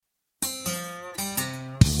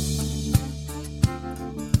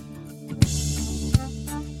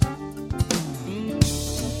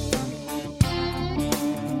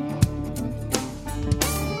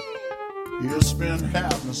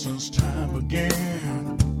since time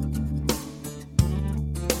began.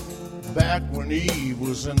 Back when Eve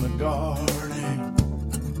was in the garden.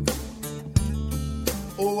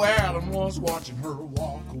 Oh, Adam was watching her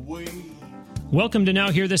walk away. Welcome to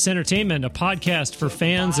Now Hear This Entertainment, a podcast for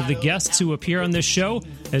fans of the guests who appear on this show,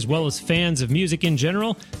 as well as fans of music in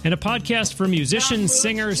general, and a podcast for musicians,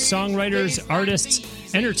 singers, songwriters,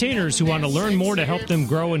 artists, entertainers who want to learn more to help them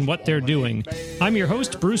grow in what they're doing. I'm your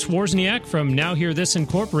host, Bruce Wozniak from Now Hear This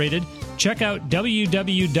Incorporated. Check out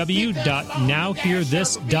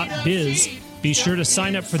www.nowhearthis.biz. Be sure to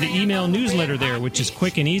sign up for the email newsletter there, which is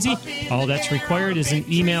quick and easy. All that's required is an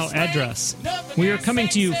email address. We are coming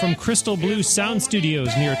to you from Crystal Blue Sound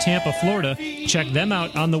Studios near Tampa, Florida. Check them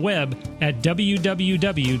out on the web at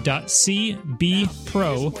www.cbpro,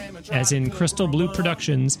 as in Crystal Blue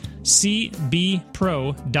Productions, cbpro.net.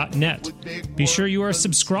 Be sure you are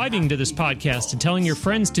subscribing to this podcast and telling your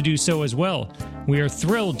friends to do so as well. We are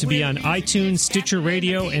thrilled to be on iTunes, Stitcher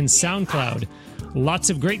Radio, and SoundCloud. Lots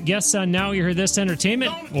of great guests on Now You Hear This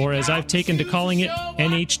Entertainment, or as I've taken to calling it,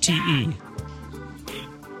 NHTE.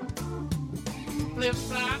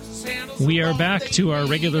 We are back to our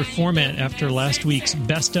regular format after last week's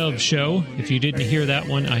Best Of show. If you didn't hear that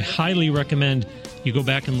one, I highly recommend you go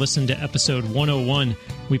back and listen to episode 101.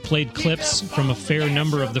 We played clips from a fair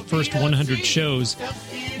number of the first 100 shows,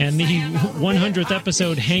 and the 100th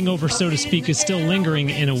episode hangover, so to speak, is still lingering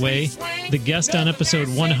in a way. The guest on episode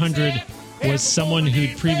 100 was someone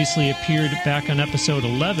who'd previously appeared back on episode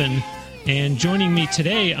 11. And joining me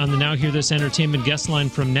today on the Now Hear This Entertainment guest line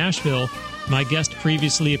from Nashville, my guest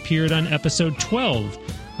previously appeared on episode 12,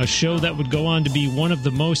 a show that would go on to be one of the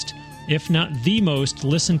most, if not the most,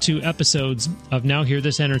 listened to episodes of Now Hear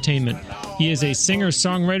This Entertainment. He is a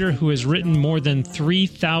singer-songwriter who has written more than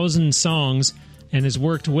 3,000 songs and has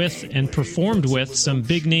worked with and performed with some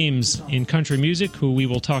big names in country music, who we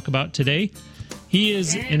will talk about today. He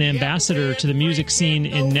is an ambassador to the music scene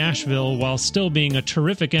in Nashville while still being a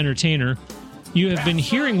terrific entertainer. You have been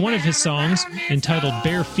hearing one of his songs entitled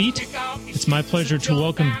Bare Feet. It's my pleasure to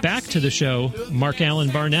welcome back to the show, Marc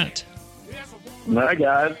Barnette. Hi,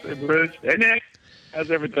 guys. Hey, Bruce. Hey, Nick.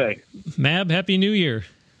 How's everything? Mab, Happy New Year.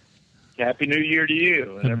 Happy New Year to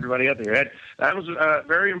you and everybody out there. That was a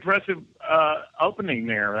very impressive opening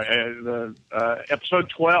there. Episode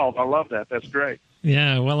 12. I love that. That's great.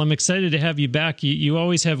 Yeah, well, I'm excited to have you back. You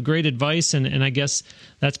always have great advice, and I guess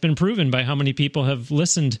that's been proven by how many people have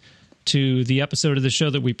listened to the episode of the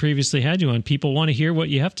show that we previously had you on. People want to hear what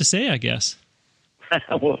you have to say, I guess.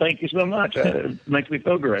 Well, thank you so much. It makes me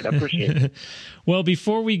feel great. I appreciate it. Well,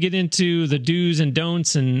 before we get into the do's and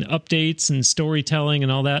don'ts and updates and storytelling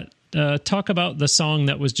and all that, talk about the song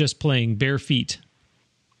that was just playing, Bare Feet.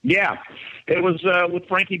 Yeah, it was with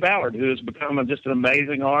Frankie Ballard, who has become just an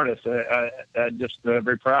amazing artist. Just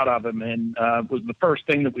very proud of him, and it was the first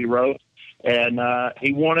thing that we wrote. And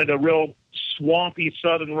he wanted a real swampy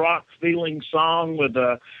Southern rock feeling song with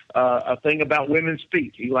a thing about women's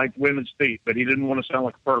feet. He liked women's feet, but he didn't want to sound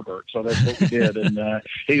like a pervert, so that's what we did. And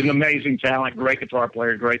he's an amazing talent, great guitar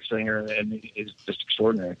player, great singer, and he's just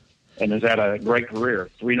extraordinary. And has had a great career.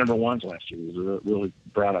 3 number ones last year. He was really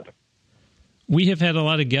proud of it. We have had a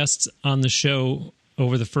lot of guests on the show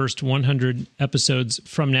over the first 100 episodes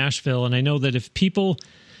from Nashville, and I know that if people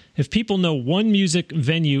know one music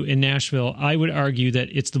venue in Nashville, I would argue that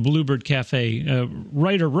it's the Bluebird Café.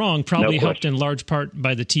 Right or wrong, probably helped in large part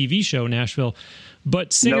by the TV show Nashville.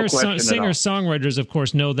 But singer-songwriters, of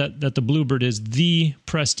course, know that the Bluebird is the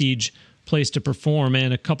prestige place to perform.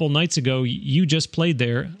 And a couple nights ago, you just played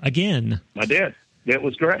there again. I did. It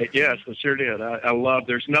was great. Yes, I sure did. I love.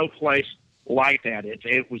 There's no place like that.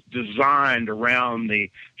 It was designed around the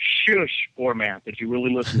shush format that you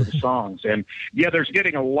really listen to the songs. And yeah, there's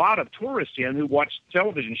getting a lot of tourists in who watch the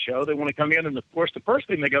television show. They want to come in, and of course, the first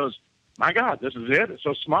thing they go is, my God, this is it. It's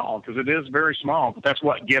so small, because it is very small, but that's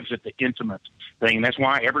what gives it the intimate thing. That's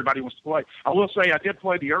why everybody wants to play. I will say I did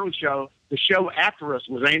play the early show. The show after us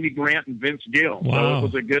was Amy Grant and Vince Gill. Wow. So it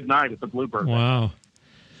was a good night at the Bluebird. Wow.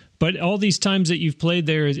 But all these times that you've played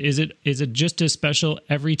there, is it just as special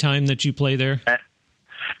every time that you play there?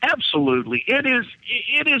 Absolutely. It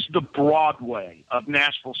is the Broadway of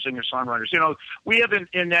Nashville singer-songwriters. You know, we have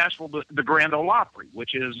in Nashville the Grand Ole Opry,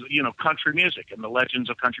 which is, country music and the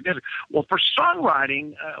legends of country music. Well, for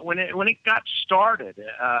songwriting, when it got started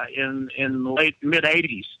in the late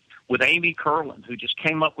mid-'80s, with Amy Curlin, who just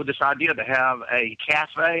came up with this idea to have a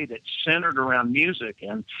cafe that's centered around music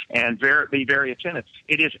and be very attentive.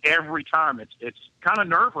 It is every time. It's kind of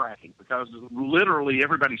nerve-wracking because literally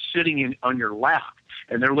everybody's sitting on your lap.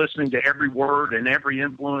 and they're listening to every word and every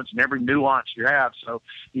influence and every nuance you have. So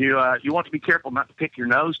you want to be careful not to pick your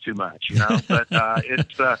nose too much, but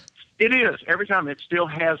it is every time. It still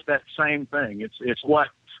has that same thing. It's what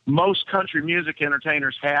most country music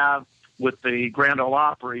entertainers have with the Grand Ole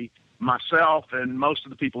Opry, myself and most of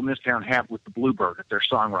the people in this town have with the Bluebird. They're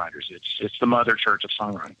songwriters. It's the mother church of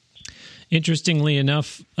songwriting. Interestingly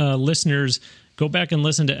enough, listeners, go back and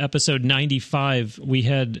listen to episode 95. We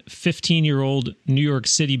had 15-year-old New York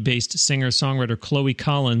City-based singer-songwriter Chloe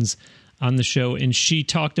Collins on the show, and she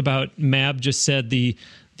talked about, Mab just said, the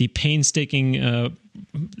painstaking,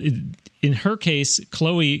 in her case,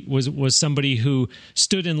 Chloe was somebody who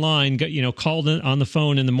stood in line, called on the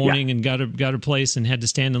phone in the morning and got a place and had to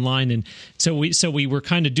stand in line. And so we were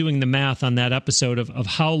kind of doing the math on that episode of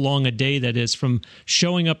how long a day that is from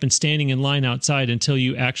showing up and standing in line outside until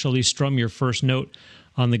you actually strum your first note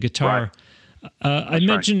on the guitar. Right. I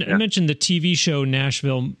mentioned the TV show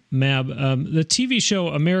Nashville, Mab. The TV show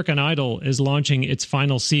American Idol is launching its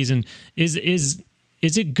final season. Is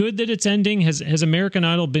it good that it's ending? Has American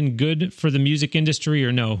Idol been good for the music industry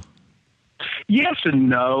or no? Yes and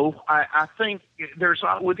no. I think there's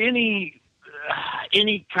with any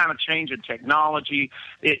kind of change in technology,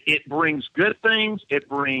 it brings good things. It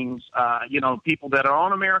brings people that are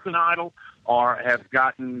on American Idol have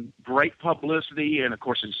gotten great publicity, and of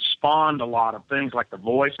course it's spawned a lot of things like The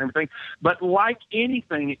Voice and everything. But like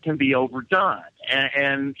anything, it can be overdone,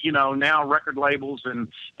 and now record labels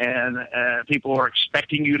and people are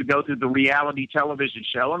expecting you to go through the reality television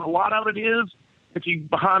show, and a lot of it is, if you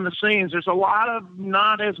behind the scenes, there's a lot of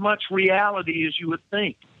not as much reality as you would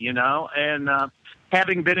think, and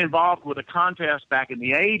having been involved with a contest back in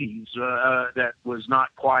the 80s that was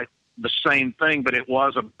not quite the same thing, but it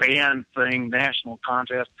was a band thing, national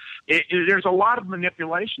contest. There's a lot of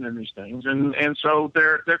manipulation in these things, and so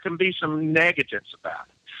there can be some negatives about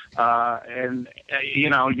it.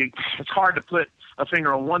 It's hard to put a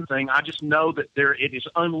finger on one thing. I just know that it has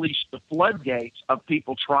unleashed the floodgates of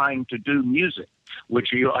people trying to do music,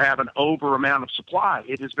 which you have an over amount of supply.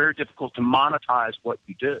 It is very difficult to monetize what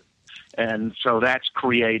you do, and so that's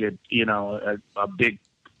created a big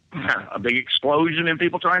explosion in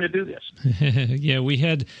people trying to do this. Yeah, we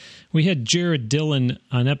had Jared Dillon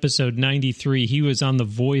on episode 93. He was on The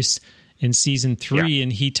Voice in season 3,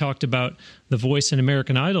 and he talked about The Voice and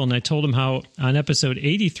American Idol. And I told him how on episode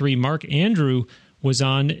 83, Marc Andrew was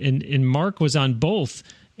on, and Marc was on both,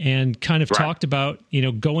 and kind of talked about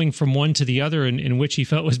going from one to the other, in which he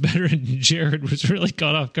felt was better. And Jared was really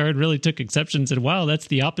caught off guard, really took exception, and said, "Wow, that's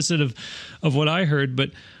the opposite of what I heard."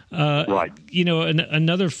 But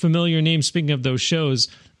another familiar name, speaking of those shows,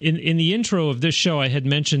 in the intro of this show, I had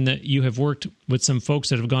mentioned that you have worked with some folks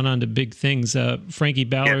that have gone on to big things. Frankie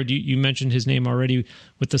Ballard, you mentioned his name already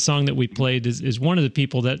with the song that we played, is one of the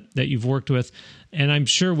people that you've worked with. And I'm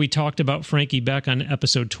sure we talked about Frankie back on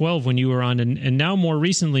episode 12 when you were on. And now more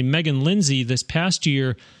recently, Meghan Linsey this past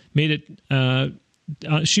year made it...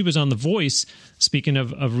 she was on The Voice, speaking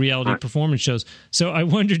of reality performance shows. So I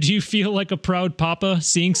wonder, do you feel like a proud papa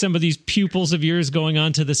seeing some of these pupils of yours going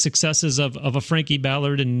on to the successes of a Frankie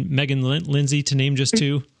Ballard and Meghan Linsey, to name just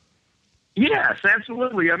two? Yes,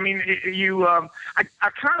 absolutely. I mean, I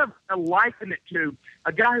kind of liken it to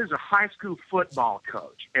a guy who's a high school football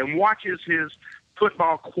coach and watches his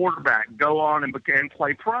football quarterback go on and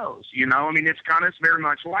play pros. I mean, it's very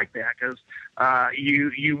much like that, because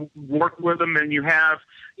you work with them and you have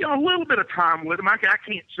a little bit of time with them. I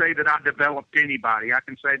can't say that I developed anybody. I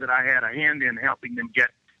can say that I had a hand in helping them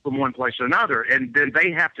get from one place to another, and then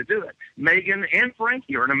they have to do it. Meghan and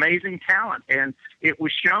Frankie are an amazing talent, and it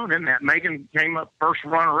was shown in that. Meghan came up first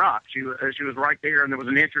runner-up. She was right there, and there was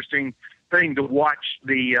an interesting thing to watch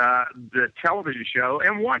the television show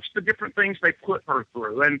and watch the different things they put her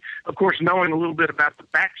through. And, of course, knowing a little bit about the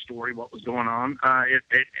backstory, what was going on, it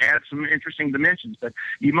adds some interesting dimensions. But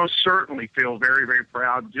you most certainly feel very, very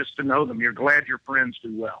proud just to know them. You're glad your friends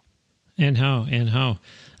do well. And how.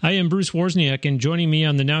 I am Bruce Wozniak, and joining me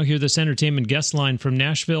on the Now Hear This Entertainment guest line from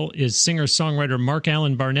Nashville is singer-songwriter Marc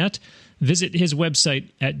Alan Barnette. Visit his website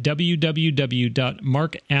at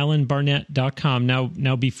www.marcalanbarnette.com.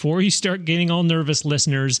 Now, before you start getting all nervous,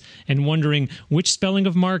 listeners, and wondering which spelling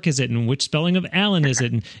of Mark is it and which spelling of Alan is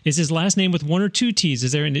it, and is his last name with one or two T's?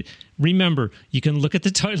 Is there? Remember, you can look at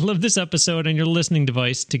the title of this episode on your listening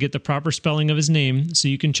device to get the proper spelling of his name, so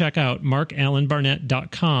you can check out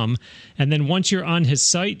marcalanbarnette.com. And then once you're on his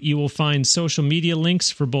site, you will find social media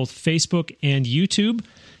links for both Facebook and YouTube.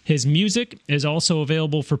 His music is also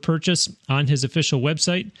available for purchase on his official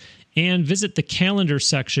website. And visit the calendar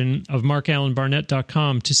section of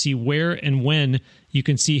marcallenbarnett.com to see where and when you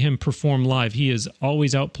can see him perform live. He is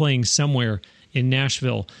always out playing somewhere in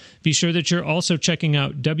Nashville. Be sure that you're also checking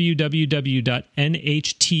out www.nhte.net,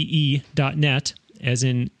 as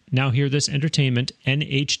in Now Hear This Entertainment,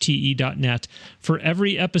 nhte.net. For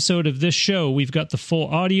every episode of this show, we've got the full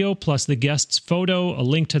audio, plus the guest's photo, a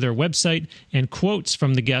link to their website, and quotes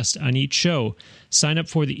from the guest on each show. Sign up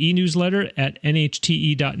for the e-newsletter at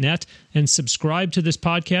nhte.net and subscribe to this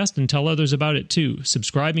podcast and tell others about it too.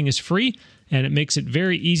 Subscribing is free, and it makes it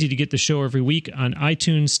very easy to get the show every week on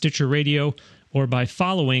iTunes, Stitcher Radio, or by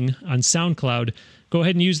following on SoundCloud. Go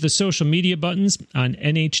ahead and use the social media buttons on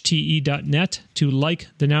nhte.net to like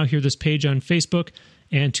the Now Hear This page on Facebook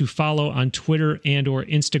and to follow on Twitter and or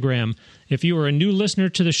Instagram. If you are a new listener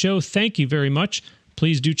to the show, thank you very much.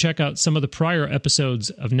 Please do check out some of the prior episodes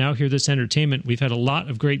of Now Hear This Entertainment. We've had a lot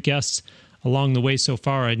of great guests along the way so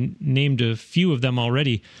far. I named a few of them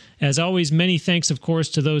already. As always, many thanks, of course,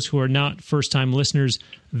 to those who are not first-time listeners.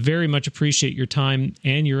 Very much appreciate your time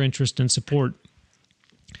and your interest and support.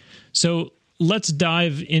 So let's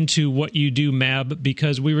dive into what you do, Mab,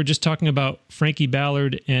 because we were just talking about Frankie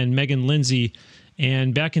Ballard and Meghan Linsey.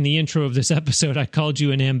 And back in the intro of this episode, I called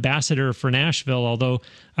you an ambassador for Nashville, although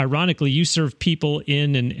ironically, you serve people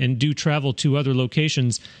in and do travel to other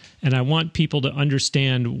locations. And I want people to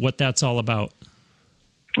understand what that's all about.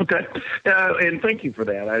 Okay. And thank you for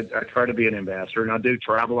that. I try to be an ambassador, and I do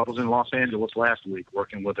travel. I was in Los Angeles last week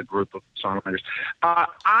working with a group of songwriters.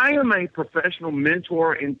 I am a professional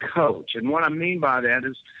mentor and coach, and what I mean by that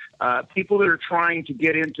is people that are trying to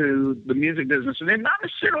get into the music business, and they're not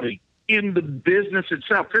necessarily in the business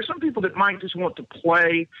itself. There's some people that might just want to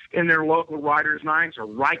play in their local writers' nights or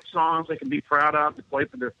write songs they can be proud of to play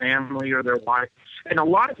for their family or their wife. And a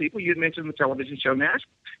lot of people, you mentioned the television show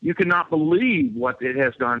Nashville. You cannot believe what it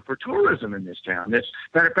has done for tourism in this town.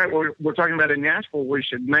 Matter of fact, we're talking about in Nashville, we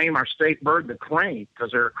should name our state bird the crane,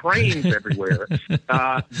 because there are cranes everywhere.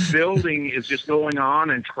 Building is just going on,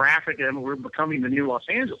 and traffic, and we're becoming the new Los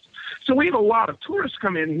Angeles. So we have a lot of tourists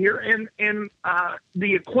come in here, and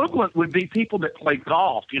the equivalent would be people that play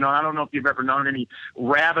golf. You know, I don't know if you've ever known any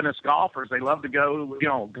ravenous golfers. They love to go,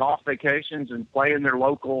 golf vacations and play in their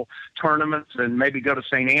local tournaments and maybe go to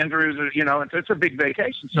St. Andrews. Or, it's a big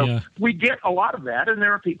vacation. So we get a lot of that, and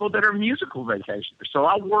there are people that are musical vacationers. So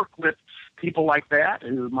I work with people like that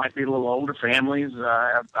who might be a little older families.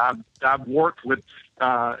 I've worked with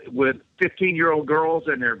 15-year-old girls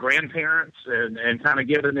and their grandparents and kind of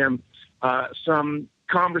given them some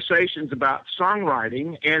conversations about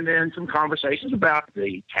songwriting, and then some conversations about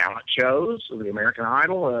the talent shows, the American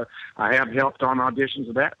Idol. I have helped on auditions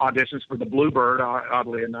for the Bluebird,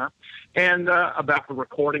 oddly enough, and about the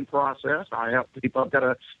recording process. I help people. I've got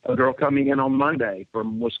a girl coming in on Monday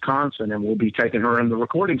from Wisconsin, and we'll be taking her in the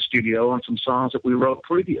recording studio on some songs that we wrote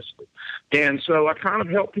previously. And so I kind of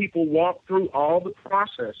help people walk through all the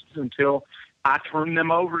processes until I turn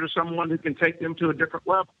them over to someone who can take them to a different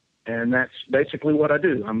level. And that's basically what I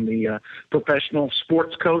do. I'm the professional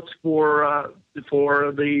sports coach for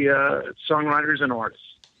the songwriters and artists.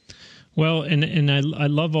 Well, and I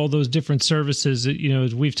love all those different services that,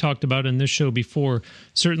 as we've talked about in this show before.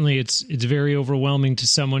 Certainly it's very overwhelming to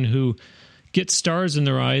someone who gets stars in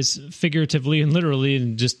their eyes, figuratively and literally,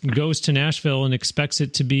 and just goes to Nashville and expects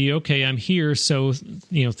it to be, okay, I'm here, so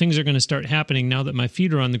things are going to start happening now that my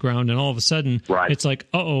feet are on the ground, and all of a sudden it's like,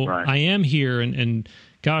 I am here, and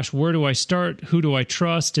gosh, where do I start? Who do I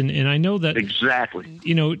trust? And I know that exactly.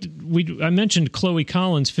 I mentioned Chloe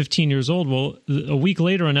Collins, 15 years old. Well, a week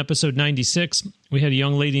later on episode 96, we had a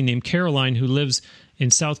young lady named Caroline who lives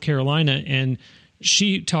in South Carolina, and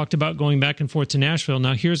she talked about going back and forth to Nashville.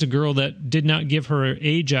 Now, here's a girl that did not give her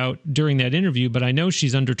age out during that interview, but I know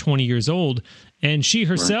she's under 20 years old, and she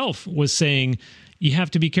herself was saying, you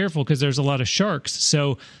have to be careful because there's a lot of sharks.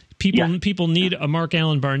 So people need a Marc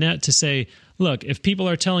Allen Barnett to say, look, if people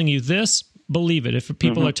are telling you this, believe it. If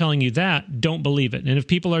people are telling you that, don't believe it. And if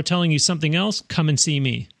people are telling you something else, come and see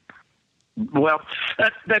me. Well,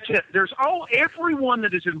 that's it. There's everyone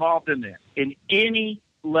that is involved in that, in any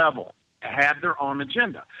level, have their own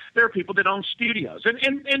agenda. There are people that own studios, and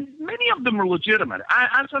many of them are legitimate.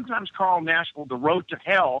 I sometimes call Nashville the road to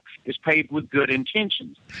hell is paved with good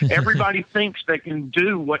intentions. Everybody thinks they can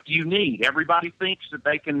do what you need. Everybody thinks that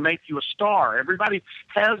they can make you a star. Everybody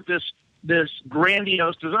has this this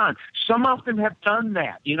grandiose design. Some of them have done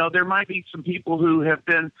that. You know, there might be some people who have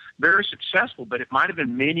been very successful, but it might have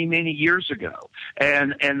been many, many years ago.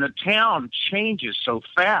 And the town changes so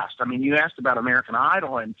fast. I mean, you asked about American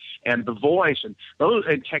Idol and The Voice and those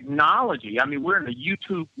and technology. I mean, we're in the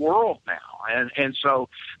YouTube world now. And so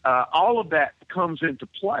all of that comes into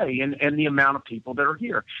play and the amount of people that are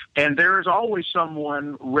here. And there is always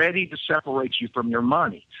someone ready to separate you from your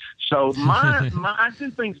money. So I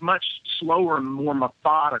do things much slower and more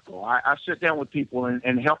methodical. I sit down with people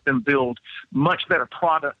and help them build much better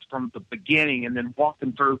products from the beginning and then walk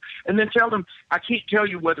them through and then tell them, I can't tell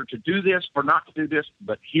you whether to do this or not to do this,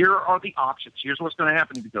 but here are the options. Here's what's going to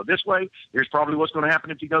happen if you go this way. Here's probably what's going to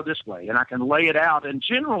happen if you go this way. And I can lay it out. And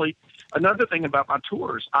generally, another thing about my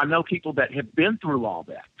tours, I know people that have been through all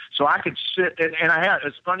that. So I could sit, and I had,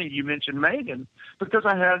 it's funny you mentioned Meghan, because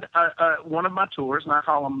I had one of my tours, and I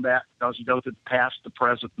call them that because you go through the past, the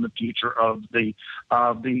present, and the future of the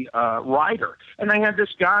writer. And I had this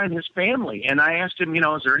guy and his family, and I asked him, you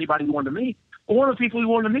know, is there anybody you wanted to meet? Well, one of the people he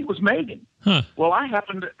wanted to meet was Meghan. Huh. Well,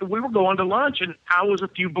 we were going to lunch, and I was a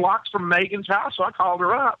few blocks from Meghan's house, so I called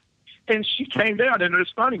her up. And she came down, and it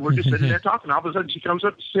was funny. We're just sitting there talking. All of a sudden, she comes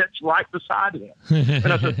up and sits right beside him.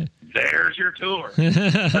 And I said, there's your tour.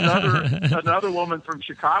 Another woman from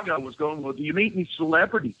Chicago was going, well, do you meet any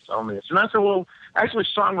celebrities on this? And I said, well, actually,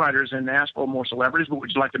 songwriters in Nashville are more celebrities, but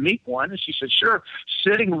would you like to meet one? And she said, sure.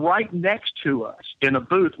 Sitting right next to us in a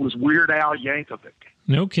booth was Weird Al Yankovic.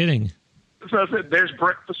 No kidding. So I said, there's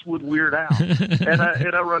breakfast with Weird Al. and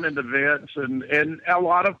I run into Vince and a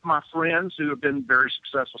lot of my friends who have been very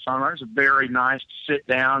successful songwriters are very nice to sit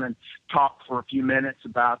down and talk for a few minutes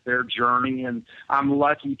about their journey. And I'm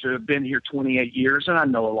lucky to have been here 28 years, and I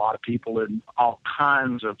know a lot of people in all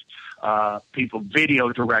kinds of people, video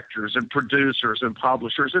directors and producers and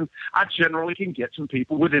publishers. And I generally can get some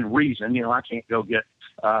people within reason. You know, I can't go get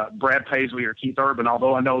Brad Paisley or Keith Urban,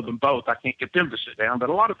 although I know them both. I can't get them to sit down, but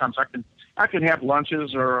a lot of times I can have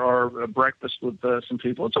lunches or breakfast with some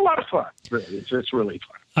people. It's a lot of fun. Really. It's really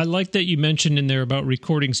fun. I like that you mentioned in there about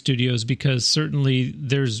recording studios, because certainly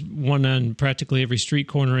there's one on practically every street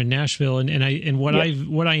corner in Nashville, and what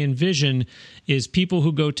I envision is people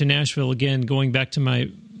who go to Nashville, again, going back to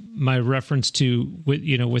my reference to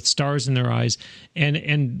with stars in their eyes,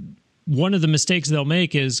 and one of the mistakes they'll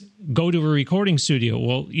make is go to a recording studio.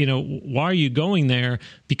 Well, why are you going there?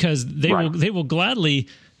 Because they will gladly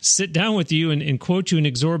sit down with you and quote you an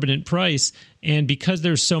exorbitant price. And because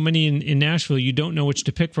there's so many in Nashville, you don't know which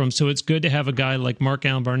to pick from. So it's good to have a guy like Marc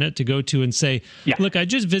Allen Barnette to go to and say, look, I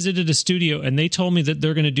just visited a studio and they told me that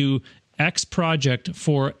they're going to do X project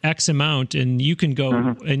for X amount, and you can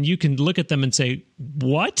go and you can look at them and say,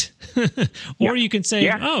 what? Or you can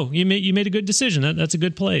say, oh, you made a good decision. That's a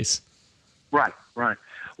good place. Right.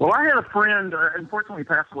 Well, I had a friend, unfortunately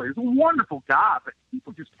passed away. He was a wonderful guy, but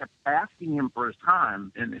people just kept asking him for his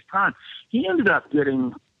time. And his time, he ended up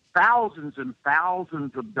getting thousands and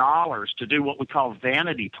thousands of dollars to do what we call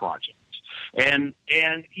vanity projects. And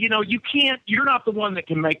you're not the one that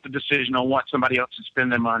can make the decision on what somebody else should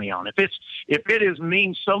spend their money on. If it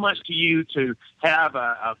means so much to you to have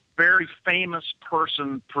a very famous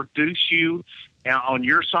person produce you on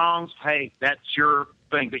your songs, hey, that's your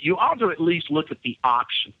thing. But you ought to at least look at the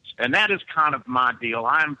options. And that is kind of my deal.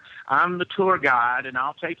 I'm the tour guide, and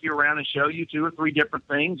I'll take you around and show you 2 or 3 different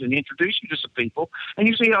things and introduce you to some people, and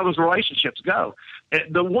you see how those relationships go.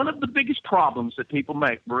 One of the biggest problems that people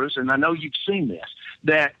make, Bruce, and I know you've seen this,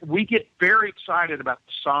 that we get very excited about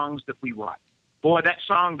the songs that we write. Boy, that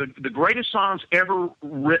song, the greatest songs ever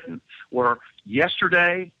written were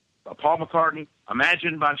Yesterday by Paul McCartney,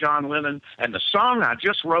 Imagine by John Lennon, and the song I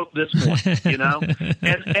just wrote this morning,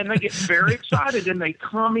 and they get very excited, and they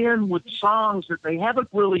come in with songs that they haven't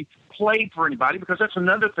really played for anybody, because that's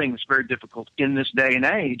another thing that's very difficult in this day and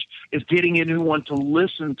age, is getting anyone to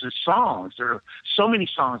listen to songs. There are so many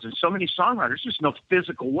songs and so many songwriters, just no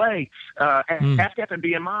physical way. ASCAP and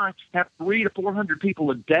BMI have 300 to 400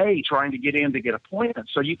 people a day trying to get in to get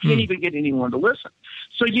appointments, so you can't even get anyone to listen.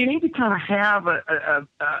 So you need to kind of have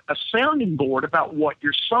a sounding board about what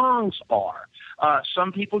your songs are.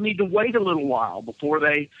 Some people need to wait a little while before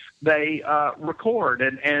they record,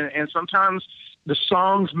 and sometimes the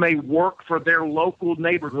songs may work for their local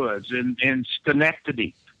neighborhoods in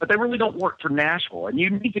Schenectady, but they really don't work for Nashville. And you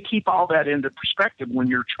need to keep all that into perspective when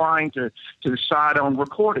you're trying to decide on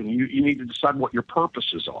recording. You need to decide what your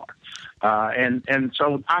purposes are. And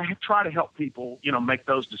so I try to help people, make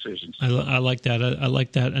those decisions. I like that. I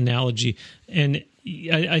like that analogy. And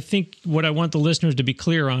I think what I want the listeners to be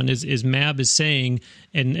clear on is Mab is saying,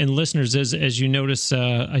 and listeners, as you notice,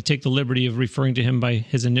 I take the liberty of referring to him by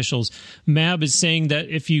his initials. Mab is saying that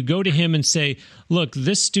if you go to him and say, look,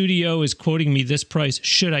 this studio is quoting me this price,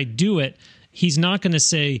 should I do it? He's not going to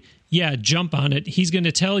say, yeah, jump on it. He's going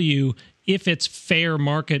to tell you if it's fair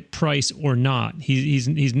market price or not. He's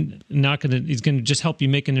not going to, he's going to just help you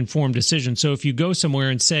make an informed decision. So if you go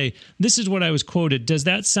somewhere and say, this is what I was quoted, does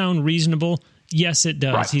that sound reasonable? Yes, it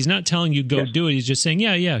does. Right. He's not telling you go do it. He's just saying,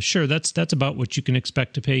 yeah, sure. That's about what you can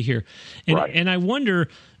expect to pay here. And I wonder,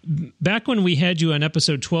 back when we had you on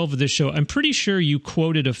episode 12 of this show, I'm pretty sure you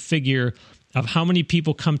quoted a figure of how many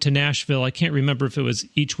people come to Nashville. I can't remember if it was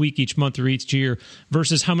each week, each month, or each year,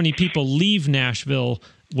 versus how many people leave Nashville,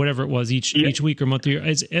 whatever it was, each week or month or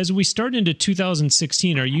year. As we start into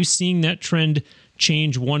 2016, are you seeing that trend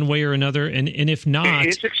change one way or another? And if not...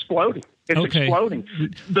 It's exploding. It's exploding.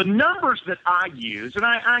 The numbers that I use, and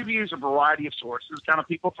I use a variety of sources, kind of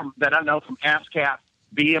people that I know from ASCAP,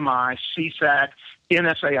 BMI, CSAC,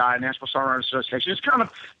 NSAI, National Songwriters Association. It's kind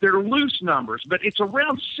of, they're loose numbers, but it's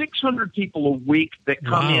around 600 people a week that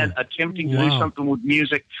come in attempting to do something with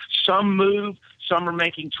music. Some move, some are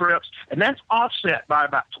making trips, and that's offset by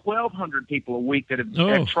about 1,200 people a week that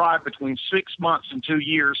have tried between 6 months and 2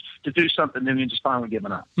 years to do something and then just finally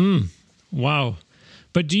given up. Wow.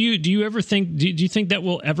 But do you ever think, do you think that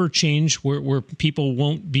will ever change where people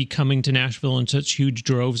won't be coming to Nashville in such huge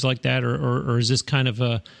droves like that, or is this kind of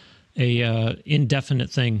a indefinite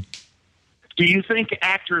thing? Do you think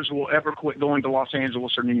actors will ever quit going to Los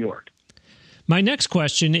Angeles or New York? My next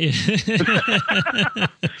question is...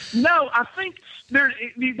 No, I think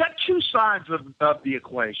you've got two sides of the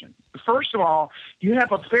equation. First of all, you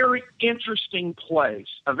have a very interesting place,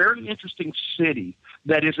 a very interesting city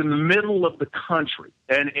that is in the middle of the country,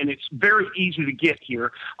 and it's very easy to get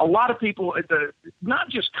here. A lot of people, not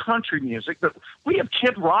just country music, but we have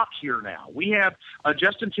Kid Rock here now. We have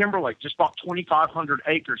Justin Timberlake just bought 2,500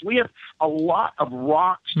 acres. We have a lot of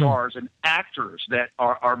rock stars and actors that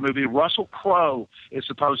are moving. Russell Crowe is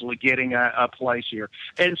supposedly getting a place here.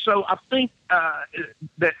 And so I think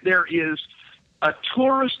that there is a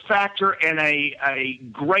tourist factor and a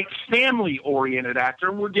great family-oriented actor,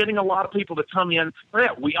 and we're getting a lot of people that come in for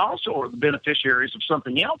that. We also are the beneficiaries of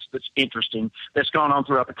something else that's interesting that's gone on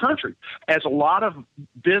throughout the country. As a lot of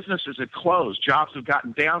businesses have closed, jobs have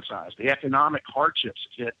gotten downsized, the economic hardships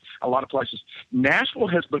have hit a lot of places. Nashville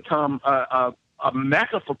has become a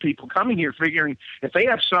mecca for people coming here, figuring if they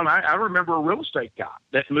have some. I remember a real estate guy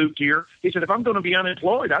that moved here. He said, if I'm going to be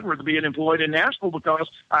unemployed, I'd rather be unemployed in Nashville because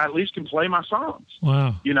I at least can play my songs.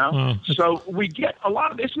 Wow. You know? Wow. So we get a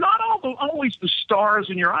lot of, it's not always the stars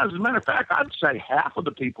in your eyes. As a matter of fact, I'd say half of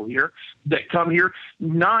the people here that come here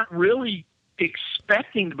not really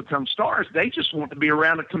expecting to become stars. They just want to be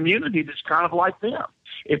around a community that's kind of like them.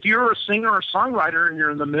 If you're a singer or songwriter and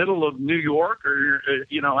you're in the middle of New York or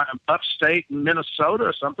you're, upstate in Minnesota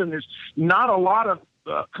or something, there's not a lot of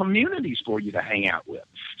communities for you to hang out with.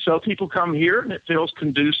 So people come here and it feels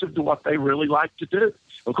conducive to what they really like to do.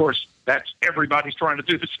 Of course, everybody's trying to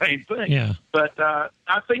do the same thing. Yeah. But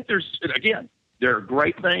I think there are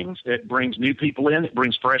great things. It brings new people in. It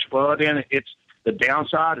brings fresh blood in. The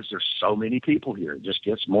downside is there's so many people here. It just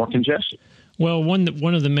gets more congested. Well, one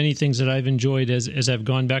of the many things that I've enjoyed as I've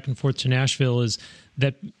gone back and forth to Nashville is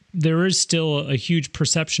that there is still a huge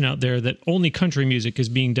perception out there that only country music is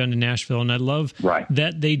being done in Nashville. And I love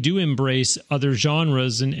that they do embrace other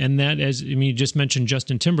genres and that, you just mentioned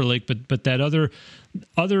Justin Timberlake, but that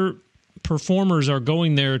other performers are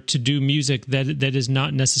going there to do music that is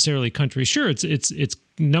not necessarily country. Sure, it's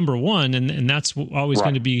number one, and that's always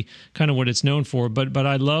going to be kind of what it's known for. But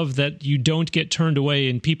I love that you don't get turned away,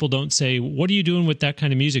 and people don't say, "What are you doing with that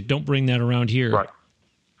kind of music? Don't bring that around here." Right.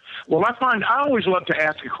 Well, I always love to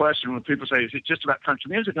ask a question when people say, is it just about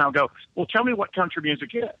country music? And I'll go, well, tell me what country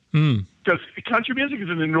music is. Because country music is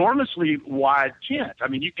an enormously wide tent. I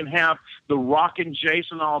mean, you can have the rockin'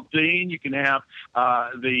 Jason Aldean. You can have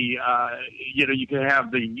you can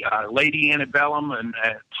have the Lady Antebellum and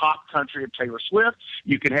pop country of Taylor Swift.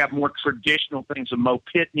 You can have more traditional things of Mo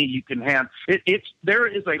Pitney. You can have there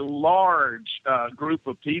is a large group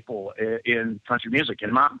of people in country music.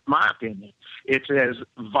 In my opinion, it's as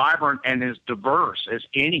vibrant and as diverse as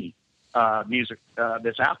any music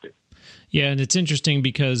that's out there. Yeah, and it's interesting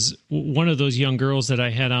because one of those young girls that I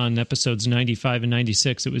had on episodes 95 and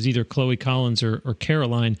 96, it was either Chloe Collins or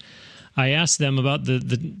Caroline. I asked them about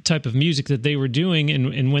the type of music that they were doing,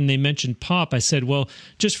 and when they mentioned pop, I said, well,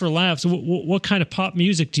 just for laughs, what kind of pop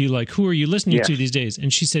music do you like? Who are you listening to these days?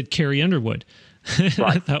 And she said, Carrie Underwood. Right.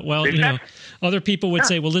 I thought, well, Exactly. other people would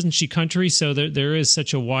say, well, isn't she country? So there is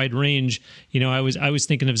such a wide range. I was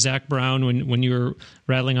thinking of Zach Brown when you were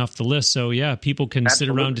rattling off the list. So yeah, people can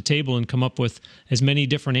Absolutely. sit around a table and come up with as many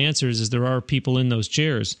different answers as there are people in those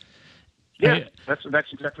chairs. Yeah, that's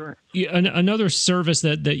exactly right. Another service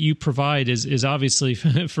that you provide is obviously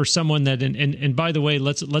for someone that and by the way,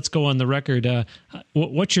 let's go on the record.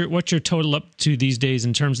 What's your total up to these days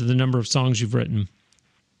in terms of the number of songs you've written?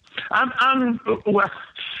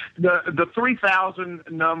 The 3,000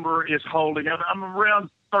 number is holding. I'm around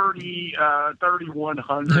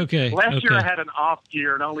 3,100. Okay. Last year I had an off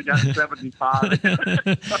year and only got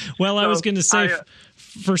 75. Well, I was going to say,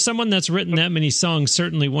 for someone that's written that many songs,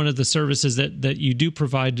 certainly one of the services that you do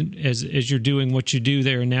provide as you're doing what you do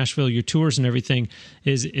there in Nashville, your tours and everything,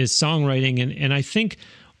 is songwriting. And I think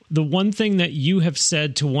the one thing that you have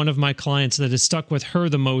said to one of my clients that has stuck with her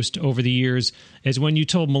the most over the years is when you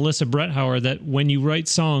told Melissa Brethauer that when you write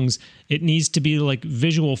songs, it needs to be like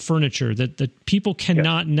visual furniture, that people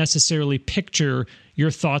cannot necessarily picture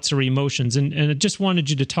your thoughts or emotions. And I just wanted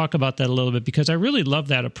you to talk about that a little bit, because I really love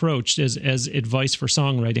that approach as advice for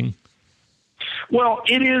songwriting. Well,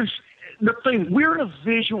 it is the thing. We're in a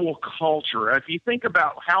visual culture. If you think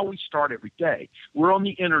about how we start every day, we're on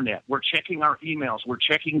the internet. We're checking our emails. We're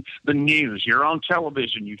checking the news. You're on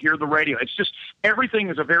television. You hear the radio. It's just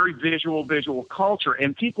everything is a very visual culture,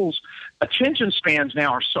 and people's attention spans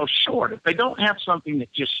now are so short. If they don't have something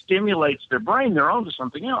that just stimulates their brain, they're on to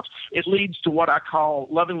something else. It leads to what I call,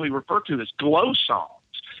 lovingly referred to as glow songs.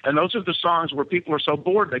 And those are the songs where people are so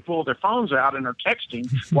bored they pull their phones out and are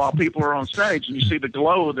texting while people are on stage, and you see the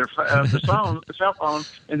glow of the cell phone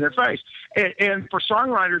in their face. And for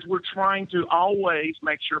songwriters, we're trying to always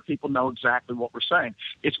make sure people know exactly what we're saying.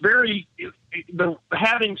 It's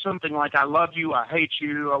having something like "I love you," "I hate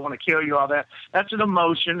you," "I want to kill you," all that. That's an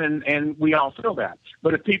emotion, and we all feel that.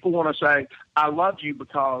 But if people want to say, "I love you"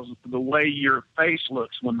 because the way your face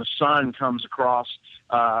looks when the sun comes across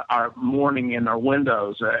our morning in our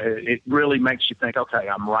windows, it really makes you think, okay,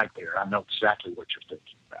 I'm right there. I know exactly what you're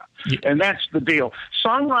thinking about. Yeah. And that's the deal.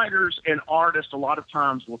 Songwriters and artists a lot of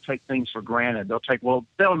times will take things for granted. They'll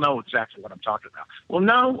know exactly what I'm talking about. Well,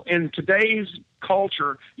 no, in today's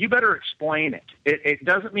culture, you better explain it. It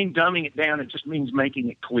doesn't mean dumbing it down. It just means making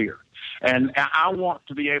it clear. And I want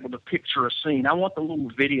to be able to picture a scene. I want the little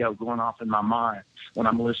video going off in my mind when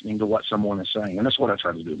I'm listening to what someone is saying. And that's what I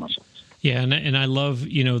try to do myself. Yeah, and I love,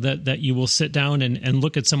 that you will sit down and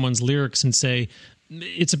look at someone's lyrics and say,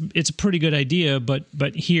 it's a pretty good idea, but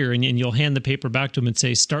here, and you'll hand the paper back to them and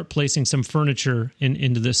say, start placing some furniture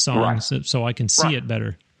into this song, right, so I can see it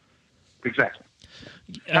better. Exactly.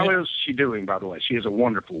 How is she doing, by the way? She is a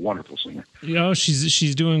wonderful, wonderful singer.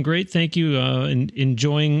 She's doing great. Thank you.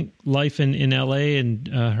 Enjoying life in L.A., and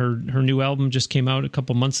her new album just came out a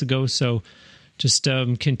couple months ago, so just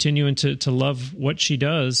continuing to love what she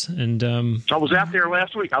does. And I was out there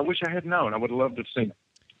last week. I wish I had known. I would have loved to have seen it.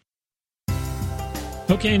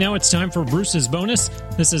 Okay, now it's time for Bruce's Bonus.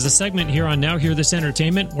 This is a segment here on Now Hear This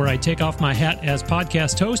Entertainment where I take off my hat as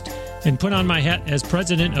podcast host and put on my hat as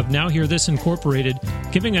president of Now Hear This Incorporated,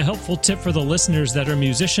 giving a helpful tip for the listeners that are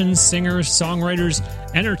musicians, singers, songwriters,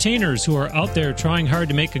 entertainers who are out there trying hard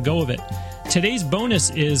to make a go of it. Today's bonus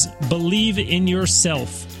is believe in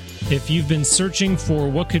yourself. If you've been searching for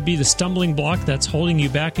what could be the stumbling block that's holding you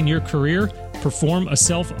back in your career, perform a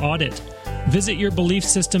self-audit. Visit your belief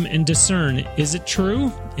system and discern, is it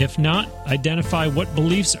true? If not, identify what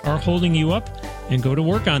beliefs are holding you up and go to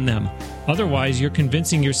work on them. Otherwise, you're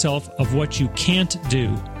convincing yourself of what you can't do.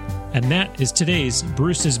 And that is today's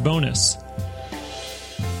Bruce's Bonus.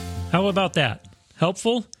 How about that?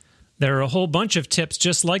 Helpful? There are a whole bunch of tips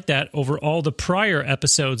just like that over all the prior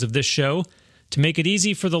episodes of this show. To make it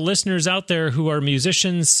easy for the listeners out there who are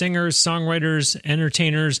musicians, singers, songwriters,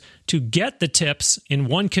 entertainers to get the tips in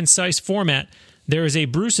one concise format, there is a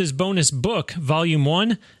Bruce's Bonus Book, Volume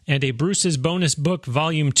 1, and a Bruce's Bonus Book,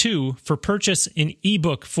 Volume 2, for purchase in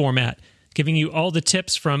ebook format, giving you all the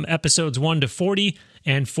tips from episodes 1 to 40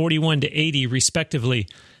 and 41 to 80, respectively.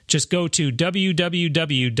 Just go to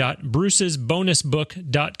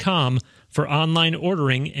www.brucesbonusbook.com for online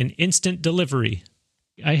ordering and instant delivery.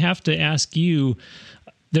 I have to ask you,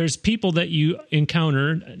 there's people that you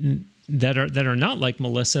encounter that are not like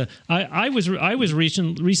Melissa. I was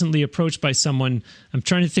recently approached by someone. I'm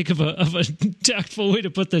trying to think of a tactful way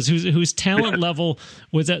to put this. Whose talent level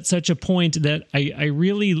was at such a point that I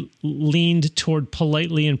really leaned toward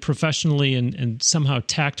politely and professionally and somehow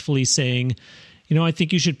tactfully saying, I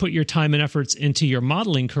think you should put your time and efforts into your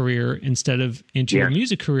modeling career instead of into your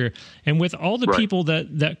music career. And with all the people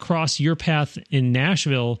that cross your path in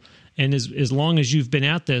Nashville and as long as you've been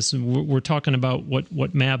at this, and we're talking about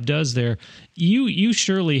what MAB does there, you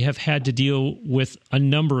surely have had to deal with a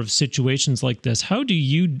number of situations like this. How do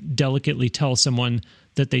you delicately tell someone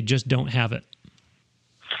that they just don't have it?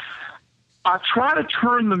 I try to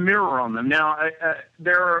turn the mirror on them. Now,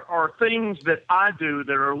 there are things that I do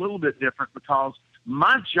that are a little bit different because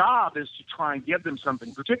my job is to try and give them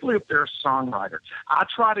something, particularly if they're a songwriter. I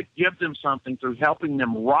try to give them something through helping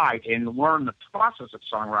them write and learn the process of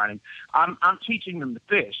songwriting. I'm teaching them to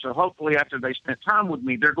fish, so hopefully after they spend time with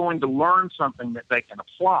me, they're going to learn something that they can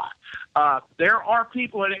apply. There are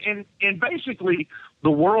people, and basically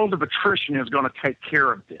the world of attrition is going to take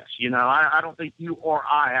care of this. You know, I don't think you or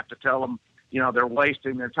I have to tell them, you know, they're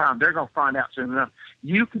wasting their time. They're going to find out soon enough.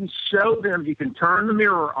 You can show them, you can turn the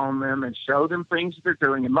mirror on them and show them things that they're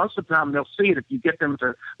doing. And most of the time they'll see it if you get them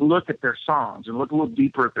to look at their songs and look a little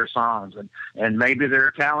deeper at their songs. And maybe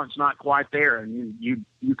their talent's not quite there. And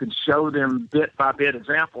you can show them bit by bit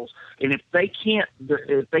examples. And if they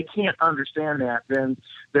can't understand that, then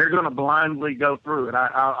they're going to blindly go through it.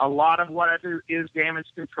 A lot of what I do is damage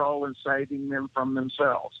control and saving them from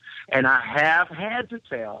themselves. And I have had to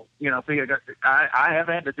tell, you know, I have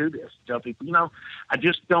had to do this, tell people, you know, I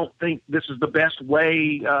just don't think this is the best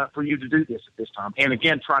way for you to do this at this time. And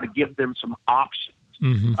again, try to give them some options.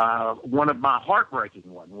 Mm-hmm. One of my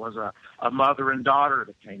heartbreaking ones was a mother and daughter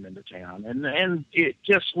that came into town, and it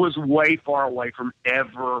just was way far away from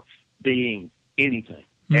ever being anything.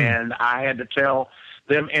 Mm-hmm. And I had to tell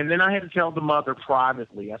them, and then I had to tell the mother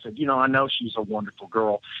privately. I said, you know, I know she's a wonderful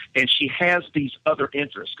girl, and she has these other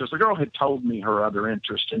interests, because the girl had told me her other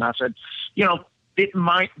interests. And I said, you know, it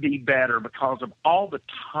might be better because of all the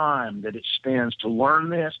time that it spends to learn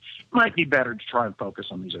this. It might be better to try and focus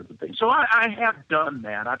on these other things. So I have done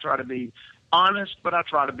that. I try to be honest, but I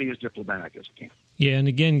try to be as diplomatic as I can. Yeah, and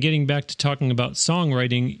again, getting back to talking about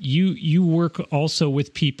songwriting, you work also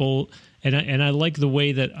with people, and I like the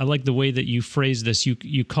way that you phrase this.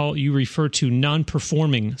 You refer to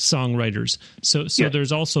non-performing songwriters. So yes.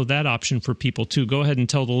 There's also that option for people too. Go ahead and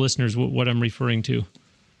tell the listeners what I'm referring to.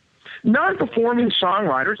 Non-performing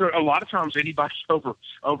songwriters are a lot of times anybody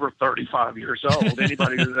over 35 years old.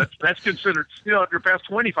 Anybody that's considered, you know, if you're past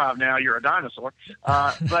 25 now, you're a dinosaur.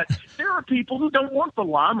 But there are people who don't want the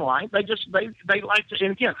limelight. They like to.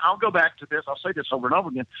 And again, I'll go back to this. I'll say this over and over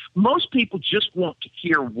again. Most people just want to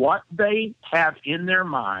hear what they have in their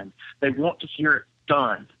mind. They want to hear it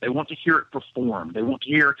done. They want to hear it performed. They want to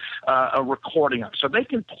hear a recording of it, so they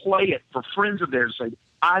can play it for friends of theirs and say,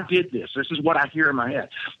 I did this. This is what I hear in my head.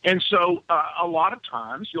 And so a lot of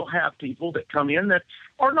times you'll have people that come in that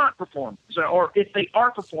are not performers, or if they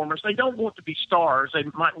are performers, they don't want to be stars. They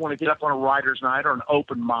might want to get up on a writer's night or an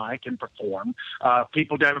open mic and perform.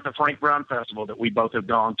 People down at the Frank Brown Festival that we both have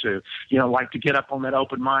gone to, you know, like to get up on that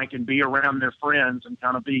open mic and be around their friends and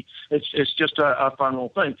kind of be, it's just a fun little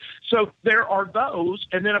thing. So there are those.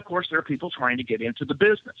 And then, of course, there are people trying to get into the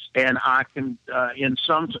business. And I can, in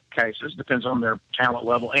some cases, depends on their talent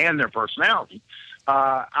level and their personality,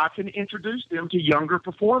 I can introduce them to younger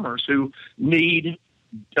performers who need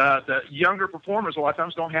the younger performers a lot of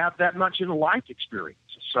times don't have that much in life experience.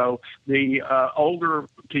 So the older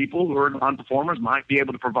people who are non-performers might be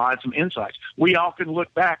able to provide some insights. We all can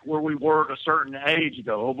look back where we were at a certain age and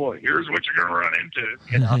go, oh boy, here's what you're going to run into,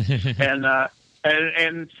 you know.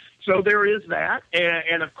 and so there is that.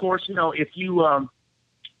 And of course, you know, if you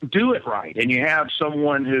do it right and you have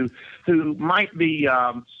someone who might be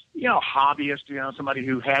you know, hobbyist, you know, somebody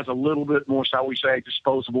who has a little bit more, shall we say,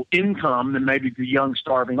 disposable income than maybe the young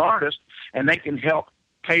starving artist, and they can help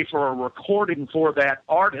pay for a recording for that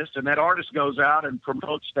artist, and that artist goes out and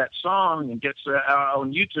promotes that song and gets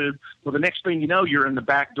on YouTube. Well, the next thing you know, you're in the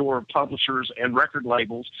back door of publishers and record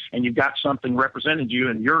labels, and you've got something representing you,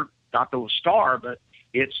 and you're not the star, but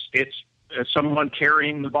it's someone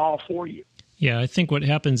carrying the ball for you. Yeah, I think what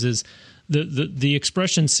happens is the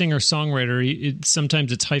expression singer-songwriter,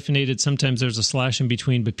 sometimes it's hyphenated, sometimes there's a slash in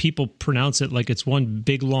between, but people pronounce it like it's one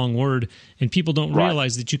big, long word, and people don't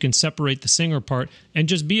realize that you can separate the singer part and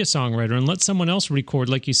just be a songwriter and let someone else record,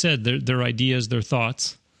 like you said, their ideas, their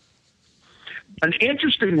thoughts. An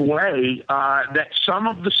interesting way that some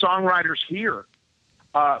of the songwriters here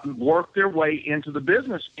work their way into the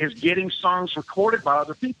business is getting songs recorded by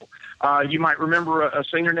other people. You might remember a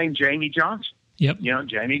singer named Jamie Johnson. Yep. You know,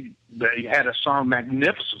 Jamie, he had a song,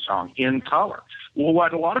 magnificent song, In Color. Well,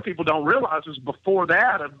 what a lot of people don't realize is before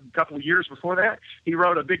that, a couple of years before that, he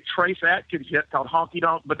wrote a big Trace Atkins hit called Honky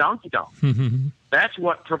Donk Badonky Donk. Mm-hmm. That's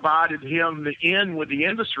what provided him the in with the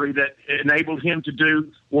industry that enabled him to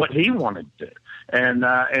do what he wanted to do.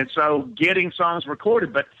 And so getting songs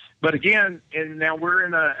recorded, but But again, and now we're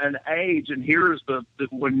in an age, and here's the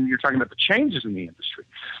when you're talking about the changes in the industry,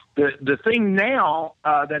 the thing now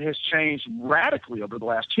that has changed radically over the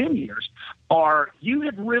last 10 years are you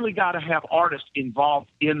have really got to have artists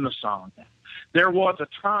involved in the song now. There was a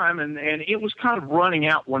time, and it was kind of running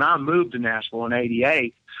out when I moved to Nashville in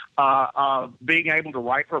 '88, being able to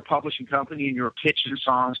write for a publishing company, and you were pitching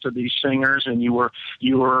songs to these singers, and you were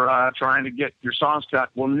trying to get your songs cut.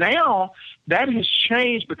 Well, now that has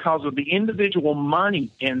changed because of the individual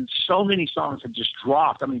money, and so many songs have just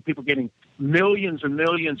dropped. I mean, people getting millions and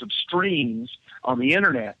millions of streams on the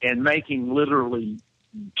internet and making literally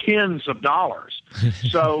tens of dollars.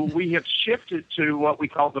 So we have shifted to what we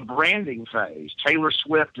call the branding phase. Taylor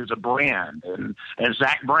Swift is a brand, and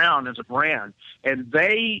Zac Brown is a brand, and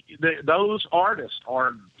those artists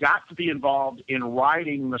are got to be involved in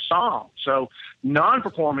writing the song. So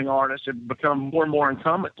non-performing artists have become more and more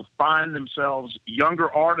incumbent to find themselves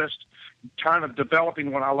younger artists kind of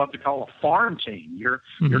developing what I love to call a farm team. You're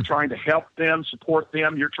trying to help them, support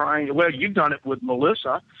them. You've done it with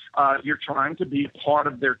Melissa. You're trying to be a part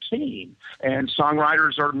of their team, and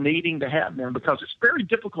songwriters are needing to have them because it's very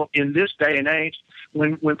difficult in this day and age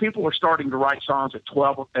when people are starting to write songs at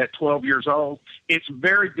 12 years old. It's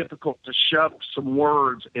very difficult to shove some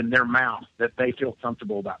words in their mouth that they feel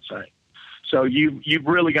comfortable about saying. So you've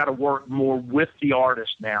really got to work more with the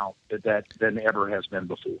artist now than ever has been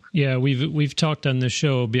before. Yeah, we've talked on this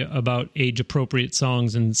show about age-appropriate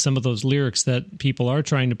songs and some of those lyrics that people are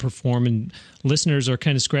trying to perform, and listeners are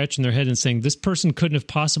kind of scratching their head and saying, this person couldn't have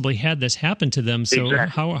possibly had this happen to them, so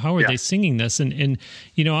exactly. how are they singing this? And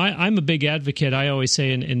you know, I'm a big advocate. I always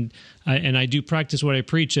say, and I do practice what I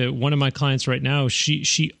preach. One of my clients right now,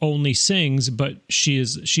 she only sings, but she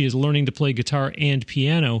is learning to play guitar and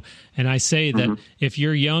piano. And I say that if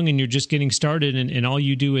you're young and you're just getting started and all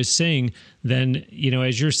you do is sing, then, you know,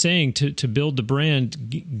 as you're saying, to build the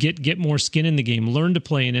brand, get more skin in the game, learn to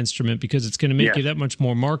play an instrument, because it's going to make you that much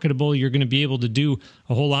more marketable. You're going to be able to do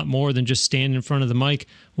a whole lot more than just stand in front of the mic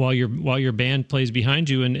while your band plays behind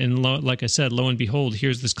you. And like I said, lo and behold,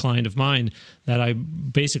 here's this client of mine that I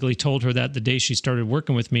basically told her that the day she started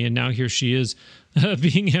working with me, and now here she is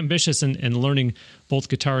being ambitious and learning both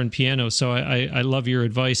guitar and piano. So I love your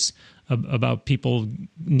advice about people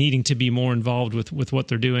needing to be more involved with what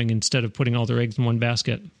they're doing instead of putting all their eggs in one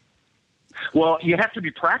basket. Well, you have to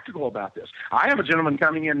be practical about this. I have a gentleman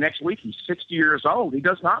coming in next week. He's 60 years old. He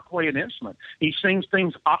does not play an instrument. He sings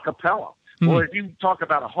things a cappella. Well, if you talk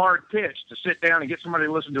about a hard pitch to sit down and get somebody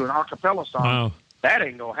to listen to an a cappella song, that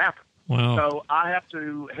ain't going to happen. Wow. So I have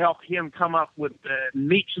to help him come up with,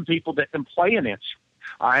 meet some people that can play an instrument.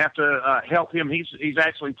 I have to help him. He's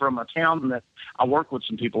actually from a town that I work with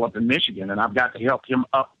some people up in Michigan, and I've got to help him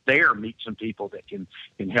up there meet some people that can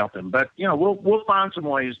help him. But you know, we'll find some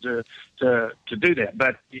ways to do that.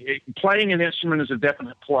 But playing an instrument is a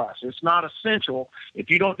definite plus. It's not essential. If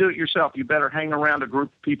you don't do it yourself, you better hang around a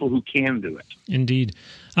group of people who can do it. Indeed.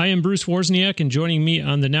 I am Bruce Wozniak, and joining me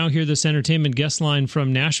on the Now Hear This Entertainment guest line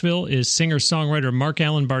from Nashville is singer-songwriter Marc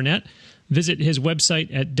Alan Barnette. Visit his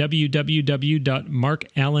website at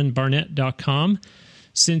www.marcalanbarnette.com.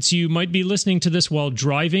 Since you might be listening to this while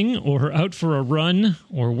driving or out for a run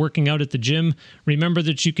or working out at the gym, remember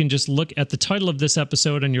that you can just look at the title of this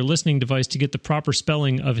episode on your listening device to get the proper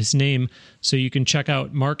spelling of his name, so you can check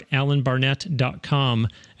out marcalanbarnette.com.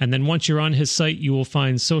 And then once you're on his site, you will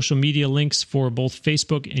find social media links for both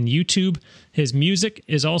Facebook and YouTube. His music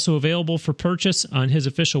is also available for purchase on his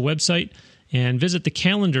official website. And visit the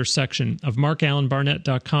calendar section of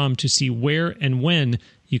marcalanbarnette.com to see where and when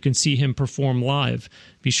you can see him perform live.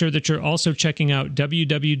 Be sure that you're also checking out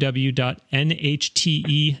www.nhte.net,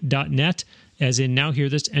 as in Now Hear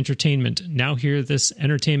This Entertainment. Now Hear This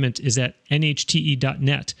Entertainment is at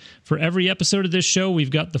nhte.net. For every episode of this show,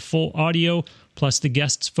 we've got the full audio, plus the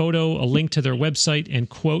guest's photo, a link to their website, and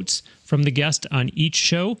quotes from the guest on each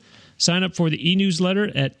show. Sign up for the e-newsletter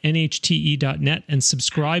at nhte.net and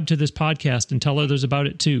subscribe to this podcast and tell others about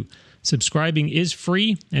it too. Subscribing is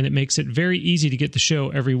free, and it makes it very easy to get the show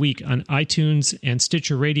every week on iTunes and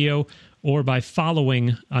Stitcher Radio, or by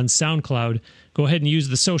following on SoundCloud. Go ahead and use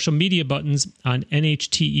the social media buttons on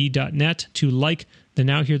nhte.net to like the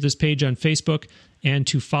Now Hear This page on Facebook and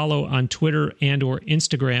to follow on Twitter and or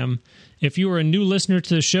Instagram. If you are a new listener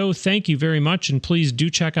to the show, thank you very much, and please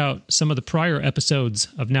do check out some of the prior episodes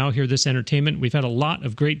of Now Hear This Entertainment. We've had a lot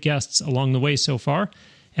of great guests along the way so far.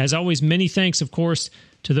 As always, many thanks, of course,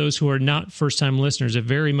 to those who are not first-time listeners. I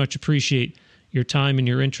very much appreciate your time and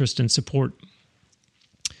your interest and support.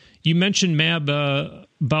 You mentioned, Mab,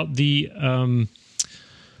 about the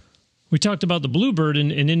We talked about the Bluebird,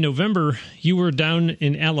 and in November, you were down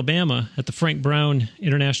in Alabama at the Frank Brown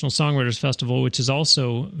International Songwriters Festival, which is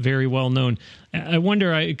also very well known. I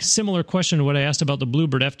wonder, a similar question to what I asked about the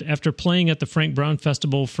Bluebird. After playing at the Frank Brown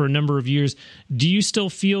Festival for a number of years, do you still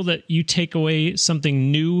feel that you take away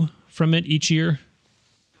something new from it each year?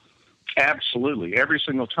 Absolutely, every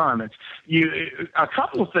single time. A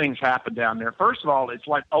couple of things happen down there. First of all, it's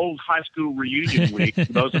like old high school reunion week.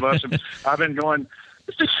 For those of us, I've been going.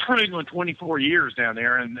 It's just running on 24 years down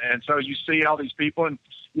there, and so you see all these people, and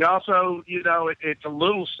you also, it's a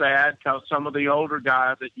little sad because some of the older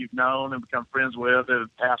guys that you've known and become friends with have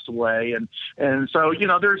passed away, and so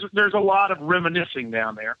there's a lot of reminiscing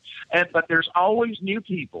down there, but there's always new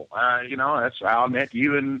people. That's how I met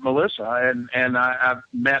you and Melissa, and I've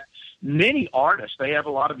met many artists. They have a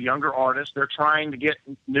lot of younger artists. They're trying to get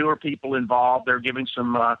newer people involved. They're giving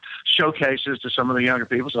some showcases to some of the younger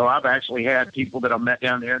people. So I've actually had people that I've met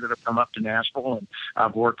down there that have come up to Nashville and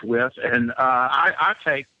I've worked with. And I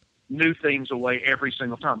take new things away every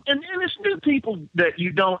single time. And it's new people that you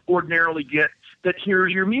don't ordinarily get that hear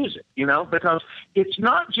your music, because it's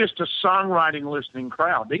not just a songwriting listening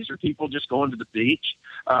crowd. These are people just going to the beach.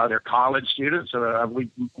 They're college students. I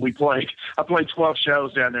played 12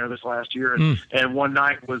 shows down there this last year, and one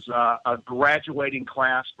night was a graduating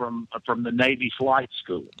class from the Navy Flight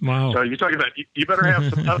School. Wow! So you're talking about you better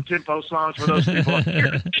have some up-tempo songs for those people up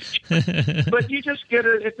here. But you just get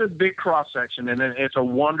it's a big cross section, and it's a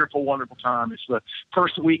wonderful, wonderful time. It's the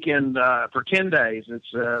first weekend for 10 days. It's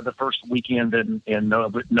the first weekend in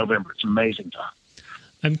November. It's an amazing time.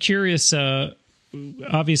 I'm curious.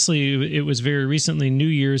 Obviously, it was very recently New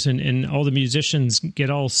Year's, and all the musicians get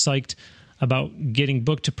all psyched about getting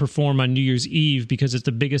booked to perform on New Year's Eve because it's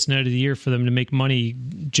the biggest night of the year for them to make money,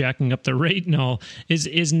 jacking up the rate and all.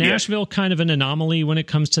 Is Nashville kind of an anomaly when it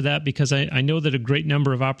comes to that? Because I know that a great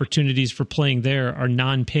number of opportunities for playing there are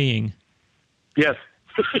non-paying. Yes.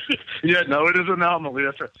 Yeah, no, it is an anomaly.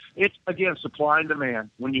 That's right. It's, again, supply and demand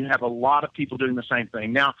when you have a lot of people doing the same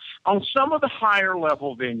thing. Now, on some of the higher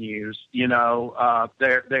level venues,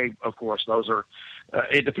 they of course, those are,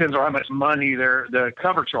 it depends on how much money the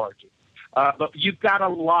cover charges. But you've got a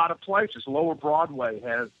lot of places. Lower Broadway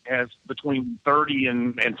has between 30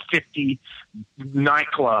 and 50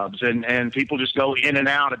 nightclubs, and people just go in and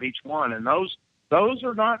out of each one. And those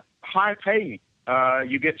are not high paying.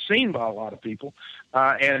 You get seen by a lot of people.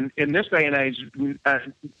 And in this day and age,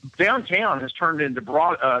 downtown has turned into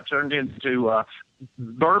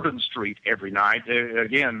Bourbon Street every night.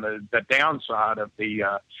 Again, the downside of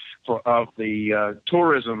the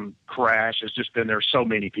tourism crash has just been there's so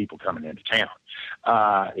many people coming into town.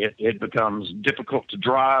 It becomes difficult to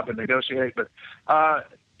drive and negotiate. But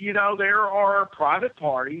there are private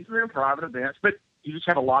parties, there are private events, but you just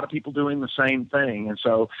have a lot of people doing the same thing. And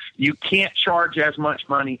so you can't charge as much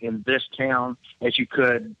money in this town as you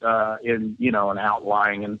could in an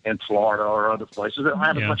outlying in Florida or other places that don't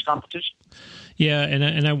have as much competition. Yeah,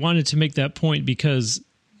 and I wanted to make that point because,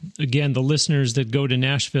 again, the listeners that go to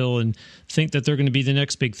Nashville and think that they're going to be the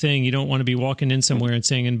next big thing, you don't want to be walking in somewhere and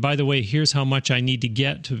saying, and by the way, here's how much I need to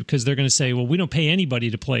get to, because they're going to say, well, we don't pay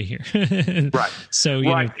anybody to play here. Right. So,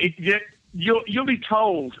 You'll be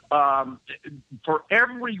told for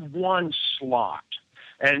every one slot,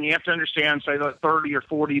 and you have to understand, say, the 30 or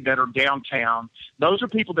 40 that are downtown, those are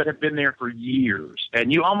people that have been there for years.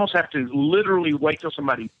 And you almost have to literally wait till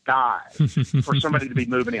somebody dies for somebody to be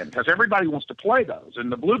moving in, because everybody wants to play those.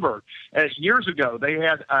 And the Bluebird, years ago, they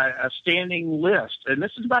had a standing list, and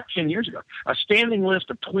this is about 10 years ago, a standing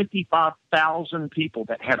list of 25,000 people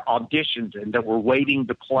that had auditioned and that were waiting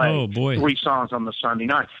to play 3 songs on the Sunday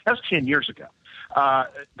night. That was 10 years ago.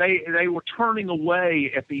 They were turning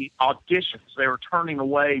away at the auditions. They were turning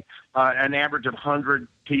away an average of 100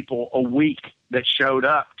 people a week that showed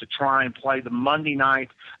up to try and play the Monday night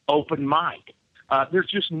open mic. There's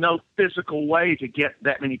just no physical way to get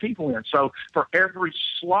that many people in. So for every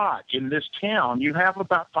slot in this town, you have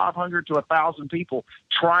about 500 to 1,000 people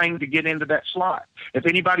trying to get into that slot. If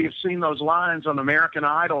anybody has seen those lines on American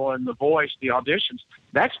Idol and The Voice, the auditions,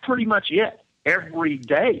 that's pretty much it every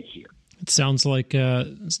day here. It sounds like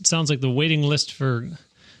the waiting list for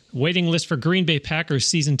Green Bay Packers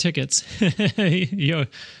season tickets.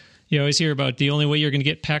 You always hear about the only way you're going to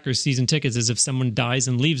get Packers season tickets is if someone dies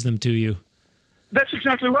and leaves them to you. That's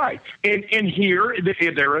exactly right. And here,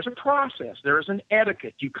 there is a process. There is an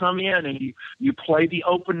etiquette. You come in and you play the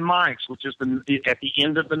open mics, which is at the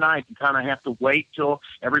end of the night. You kind of have to wait till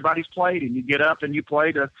everybody's played, and you get up and you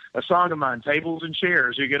play a song of mine, Tables and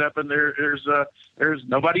Chairs. You get up and there's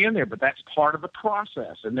nobody in there, but that's part of the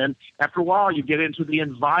process. And then after a while, you get into the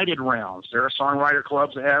invited rounds. There are songwriter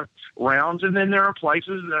clubs that have rounds, and then there are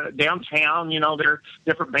places downtown. There are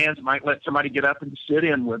different bands that might let somebody get up and sit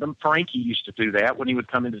in with them. Frankie used to do that. When he would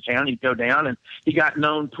come into town, he'd go down, and he got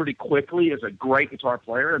known pretty quickly as a great guitar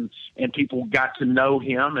player, and people got to know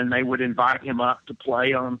him, and they would invite him up to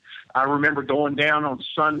play on. I remember going down on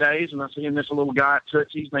Sundays, and I seen this little guy at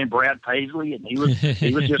Tootsie's named Brad Paisley, and he was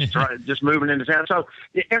just moving into town. So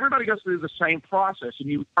everybody goes through the same process, and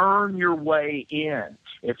you earn your way in.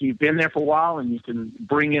 If you've been there for a while and you can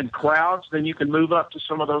bring in crowds, then you can move up to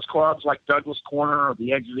some of those clubs like Douglas Corner or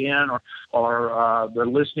the Exit Inn or the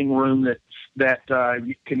Listening Room that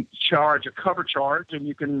you can charge a cover charge, and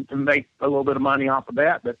you can make a little bit of money off of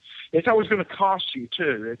that. But it's always going to cost you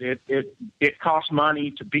too. It costs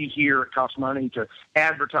money to be here. It costs money to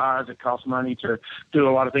advertise. It costs money to do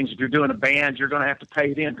a lot of things. If you're doing a band, you're going to have to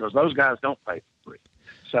pay it in because those guys don't pay for free.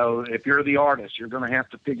 So if you're the artist, you're going to have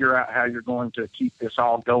to figure out how you're going to keep this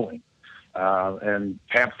all going and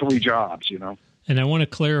have 3 jobs. And I want to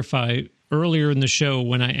clarify. Earlier in the show,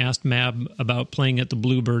 when I asked Mab about playing at the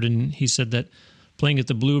Bluebird, and he said that playing at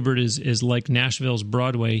the Bluebird is like Nashville's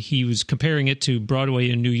Broadway, he was comparing it to Broadway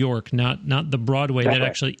in New York, not the Broadway that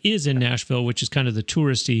actually is in Nashville, which is kind of the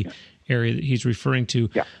touristy area that he's referring to.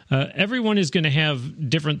 Yeah. Everyone is going to have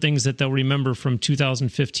different things that they'll remember from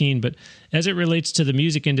 2015, but as it relates to the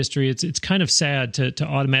music industry, it's kind of sad to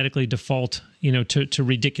automatically default, to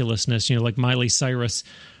ridiculousness, like Miley Cyrus,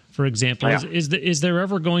 for example. Yeah. Is there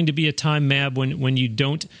ever going to be a time, Mab, when you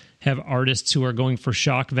don't have artists who are going for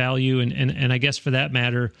shock value? And I guess for that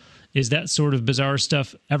matter, is that sort of bizarre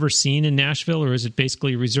stuff ever seen in Nashville, or is it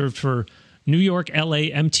basically reserved for New York, LA,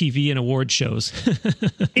 MTV, and award shows?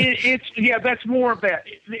 That's more of that.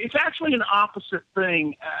 It's actually an opposite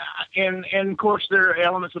thing. And of course, there are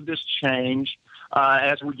elements of this change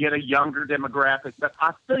as we get a younger demographic. But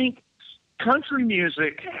I think country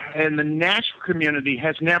music and the Nashville community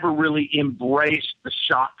has never really embraced the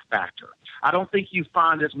shock factor. I don't think you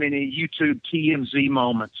find as many YouTube TMZ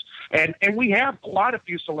moments. And we have quite a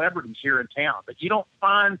few celebrities here in town, but you don't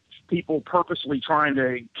find people purposely trying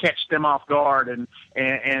to catch them off guard,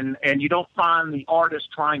 and you don't find the artists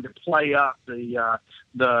trying to play up the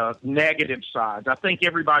negative sides. I think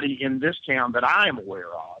everybody in this town that I am aware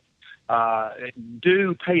of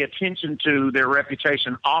do pay attention to their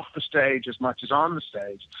reputation off the stage as much as on the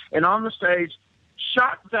stage. And on the stage,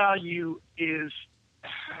 shock value is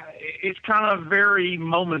kind of very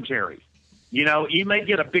momentary. You may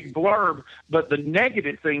get a big blurb, but the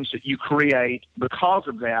negative things that you create because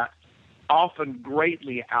of that often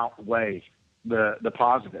greatly outweigh the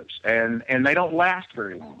positives, and they don't last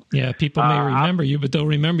very long. Yeah, people may remember you, but they'll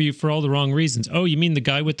remember you for all the wrong reasons. Oh, you mean the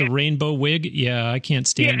guy with the rainbow wig? Yeah, I can't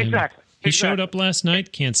stand him. Exactly. He showed up last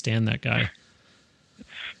night. Can't stand that guy.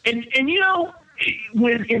 And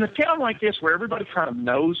when in a town like this where everybody kind of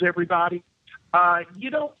knows everybody, you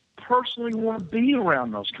don't personally want to be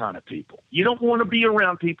around those kind of people. You don't want to be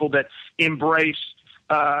around people that embrace,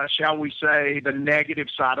 shall we say, the negative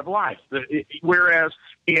side of life. Whereas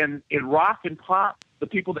in rock and pop, the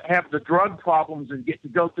people that have the drug problems and get to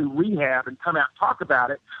go through rehab and come out and talk about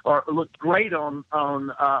it or look great on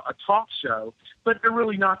a talk show, but they're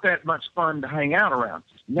really not that much fun to hang out around.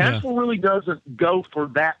 Nashville really doesn't go for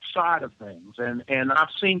that side of things, and I've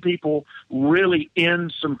seen people really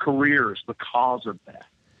end some careers because of that.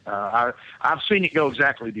 I've seen it go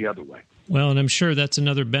exactly the other way. Well, and I'm sure that's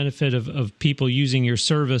another benefit of people using your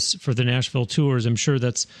service for the Nashville tours. I'm sure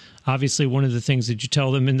that's obviously one of the things that you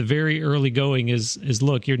tell them in the very early going is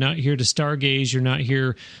look, you're not here to stargaze, you're not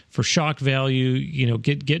here for shock value,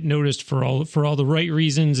 get noticed for all the right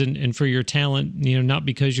reasons and for your talent, not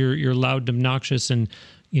because you're loud and obnoxious and,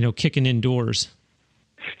 kicking indoors.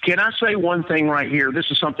 Can I say one thing right here? This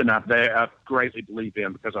is something I greatly believe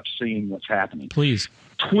in because I've seen what's happening. Please.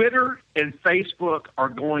 Twitter and Facebook are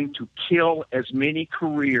going to kill as many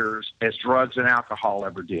careers as drugs and alcohol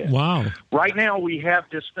ever did. Wow. Right now we have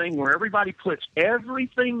this thing where everybody puts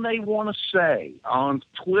everything they want to say on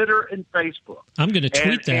Twitter and Facebook. I'm going to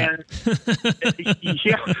tweet that.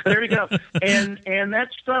 Yeah, there you go. And that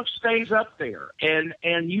stuff stays up there. And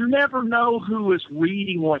you never know who is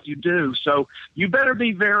reading what you do. So you better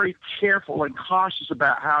be very careful and cautious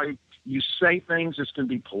about how You say things that's going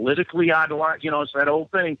to be politically idolized. It's that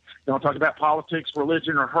old thing. Don't talk about politics,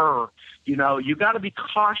 religion, or her. You got to be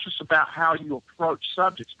cautious about how you approach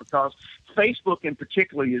subjects, because Facebook in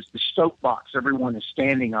particular is the soapbox everyone is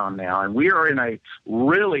standing on now. And we are in a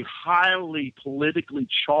really highly politically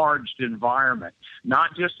charged environment,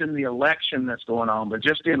 not just in the election that's going on, but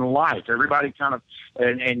just in life. Everybody kind of,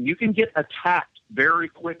 and you can get attacked very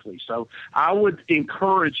quickly. So I would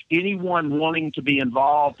encourage anyone wanting to be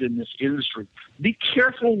involved in this industry, be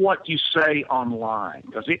careful what you say online,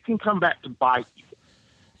 because it can come back to bite you.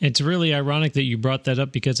 It's really ironic that you brought that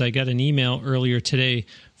up, because I got an email earlier today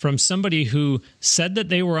from somebody who said that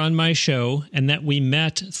they were on my show and that we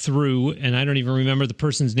met through, and I don't even remember the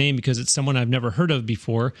person's name because it's someone I've never heard of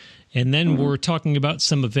before. And then we're talking about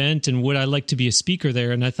some event and would I like to be a speaker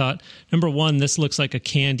there? And I thought, number one, this looks like a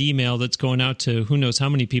canned email that's going out to who knows how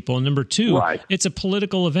many people. And number two, It's a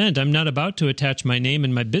political event. I'm not about to attach my name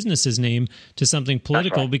and my business's name to something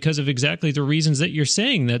political because of exactly the reasons that you're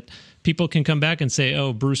saying, that people can come back and say,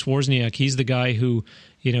 oh, Bruce Wozniak, he's the guy who,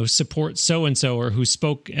 supports so-and-so, or who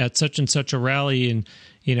spoke at such and such a rally. And,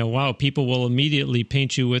 wow, people will immediately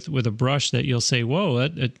paint you with a brush that you'll say, whoa,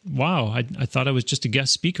 wow, I thought I was just a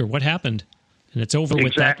guest speaker. What happened? And it's over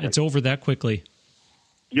with that. It's over that quickly.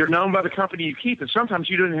 You're known by the company you keep, and sometimes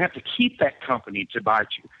you don't even have to keep that company to bite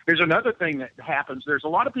you. There's another thing that happens. There's a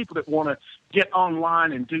lot of people that want to get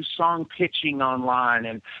online and do song pitching online,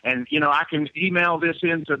 and I can email this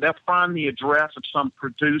in, so they'll find the address of some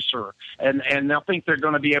producer, and they'll think they're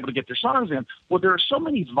going to be able to get their songs in. Well, there are so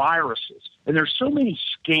many viruses, and there's so many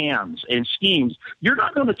scams and schemes. You're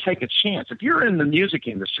not going to take a chance. If you're in the music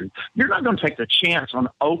industry, you're not going to take the chance on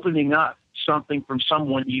opening up something from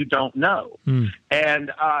someone you don't know. And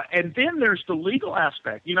then there's the legal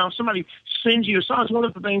aspect. Somebody sends you a song. It's one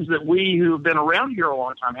of the things that we who have been around here a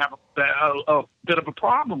long time have a bit of a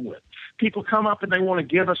problem with. People come up and they want to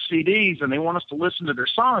give us CDs and they want us to listen to their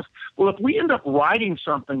songs. Well, if we end up writing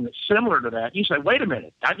something that's similar to that, you say, wait a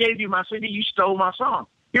minute, I gave you my CD, you stole my song.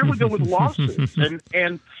 Here we go with lawsuits.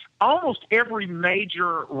 And almost every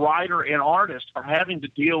major writer and artist are having to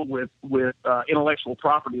deal with intellectual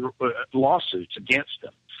property lawsuits against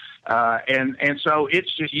them. And so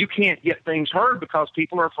it's just, you can't get things heard because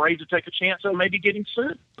people are afraid to take a chance on maybe getting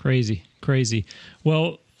sued. Crazy.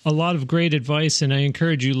 Well, a lot of great advice, and I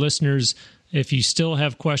encourage you listeners, if you still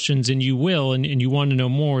have questions, and you will, and you want to know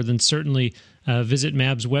more, then certainly visit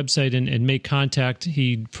Mab's website and make contact.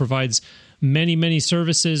 He provides many, many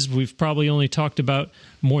services. We've probably only talked about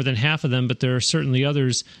more than half of them, but there are certainly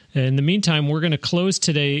others. In the meantime, we're going to close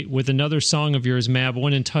today with another song of yours, Mab,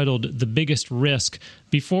 one entitled The Biggest Risk.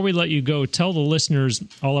 Before we let you go, tell the listeners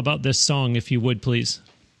all about this song, if you would, please.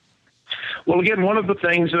 Well, again, one of the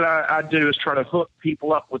things that I do is try to hook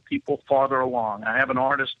people up with people farther along. I have an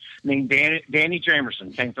artist named Danny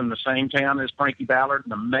Jamerson, came from the same town as Frankie Ballard,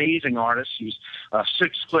 an amazing artist. He's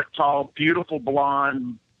 6 foot tall, beautiful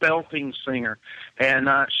blonde, belting singer, and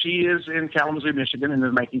she is in Kalamazoo, Michigan, and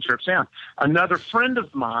is making Trip Sound. Another friend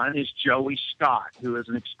of mine is Joey Scott, who is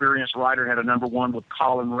an experienced writer, had a #1 with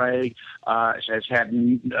Colin Ray, has had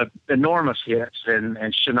enormous hits, and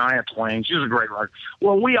Shania Twain. She's a great writer.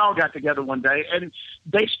 Well, we all got together one day, and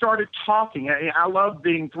they started talking. I love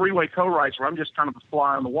being three-way co-writers, where I'm just kind of a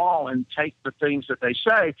fly on the wall and take the things that they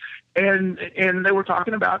say. And they were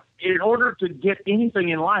talking about, in order to get anything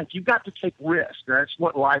in life, you've got to take risks. That's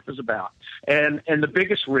what life is about. And the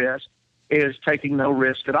biggest risk is taking no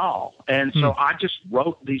risk at all. And so I just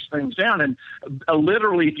wrote these things down. And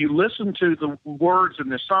literally, if you listen to the words in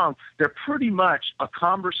this song, they're pretty much a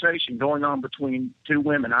conversation going on between two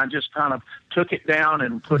women. I just kind of took it down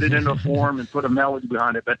and put it into a form and put a melody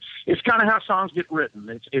behind it. But it's kind of how songs get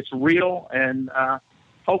written. It's real, and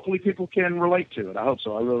hopefully people can relate to it. I hope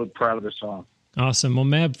so. I'm really proud of this song. Awesome. Well,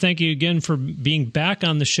 Mab, thank you again for being back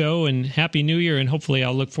on the show, and Happy New Year, and hopefully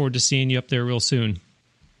I'll look forward to seeing you up there real soon.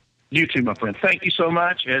 You too, my friend. Thank you so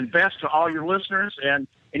much, and best to all your listeners, and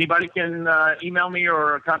anybody can email me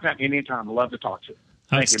or contact me anytime. I'd love to talk to you.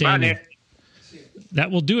 Thank you. Bye, Nick.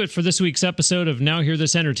 That will do it for this week's episode of Now Hear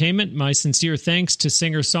This Entertainment. My sincere thanks to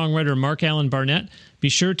singer-songwriter Marc Allen Barnette. Be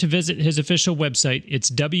sure to visit his official website. It's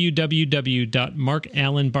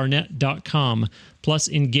www.marcallenbarnette.com. Plus,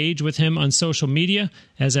 engage with him on social media.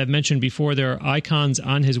 As I've mentioned before, there are icons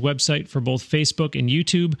on his website for both Facebook and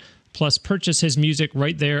YouTube. Plus, purchase his music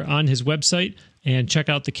right there on his website and check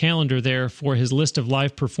out the calendar there for his list of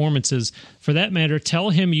live performances. For that matter,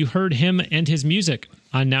 tell him you heard him and his music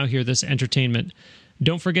on Now Hear This Entertainment.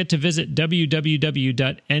 Don't forget to visit www.nhte.net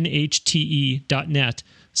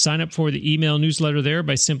Sign up for the email newsletter there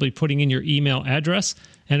by simply putting in your email address.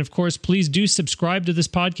 And of course, please do subscribe to this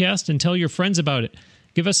podcast and tell your friends about it.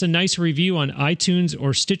 Give us a nice review on iTunes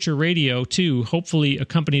or Stitcher Radio, too, hopefully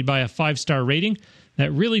accompanied by a 5-star rating.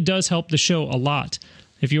 That really does help the show a lot.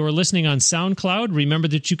 If you are listening on SoundCloud, remember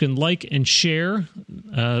that you can like and share.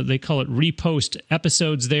 They call it repost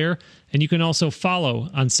episodes there. And you can also follow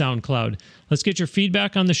on SoundCloud. Let's get your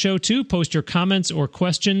feedback on the show, too. Post your comments or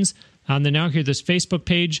questions on the Now Hear This Facebook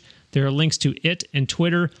page. There are links to it and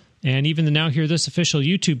Twitter and even the Now Hear This official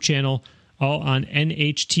YouTube channel, all on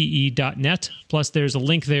NHTE.net. Plus, there's a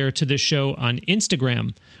link there to this show on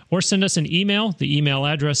Instagram. Or send us an email. The email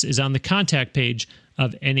address is on the contact page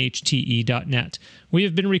of NHTE.net. We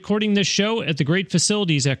have been recording this show at the great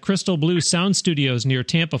facilities at Crystal Blue Sound Studios near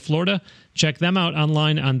Tampa, Florida. Check them out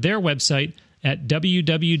online on their website at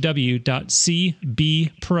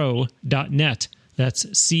www.cbpro.net. That's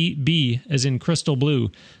CB as in Crystal Blue.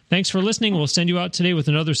 Thanks for listening. We'll send you out today with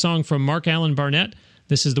another song from Marc Allen Barnette.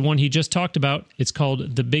 This is the one he just talked about. It's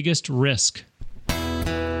called The Biggest Risk.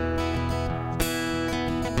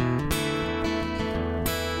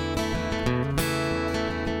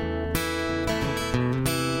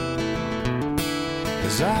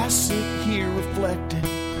 As I sit here reflecting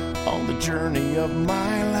on the journey of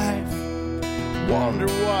my life, wonder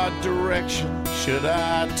what direction should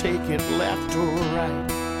I take it, left or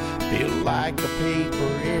right? Feel like a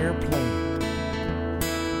paper airplane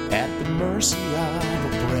at the mercy of a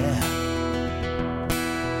breath.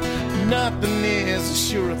 Nothing is a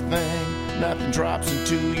sure thing, nothing drops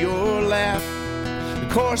into your lap. The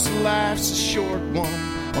course of life's a short one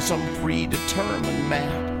on some predetermined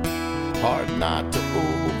map. Hard not to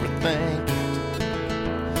overthink it,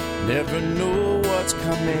 never know what's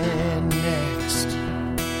coming next.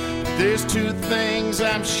 There's two things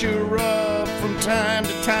I'm sure of, from time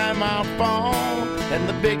to time I'll fall, and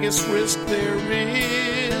the biggest risk there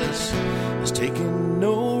is taking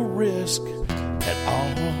no risk at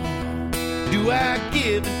all. Do I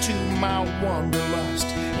give in to my wanderlust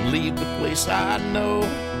and leave the place I know,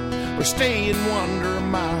 or stay in wonder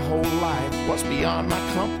my whole life? What's beyond my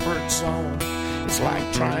comfort zone? It's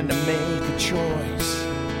like trying to make a choice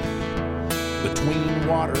between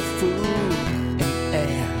water, food, and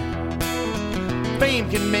air. Fame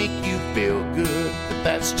can make you feel good, but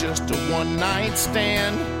that's just a one-night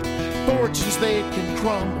stand. Fortunes, they can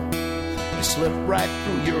crumble, they slip right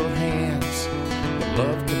through your hands. But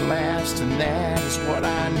love can last, and that is what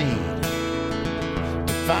I need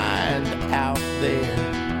to find out there.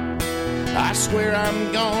 I swear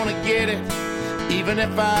I'm gonna get it, even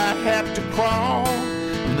if I have to crawl.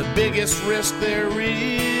 And the biggest risk there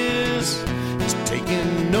is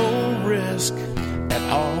taking no risk at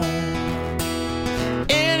all.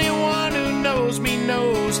 Anyone who knows me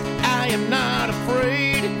knows I am not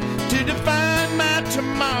afraid to define my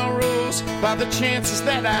tomorrows by the chances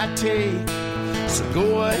that I take. So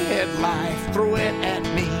go ahead, life, throw it at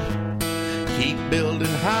me. Keep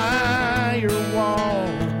building higher walls.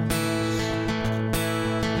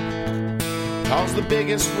 'Cause the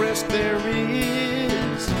biggest risk there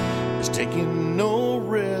is taking no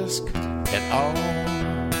risk at all.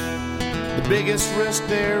 The biggest risk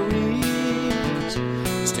there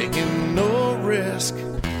is taking no risk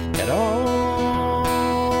at all.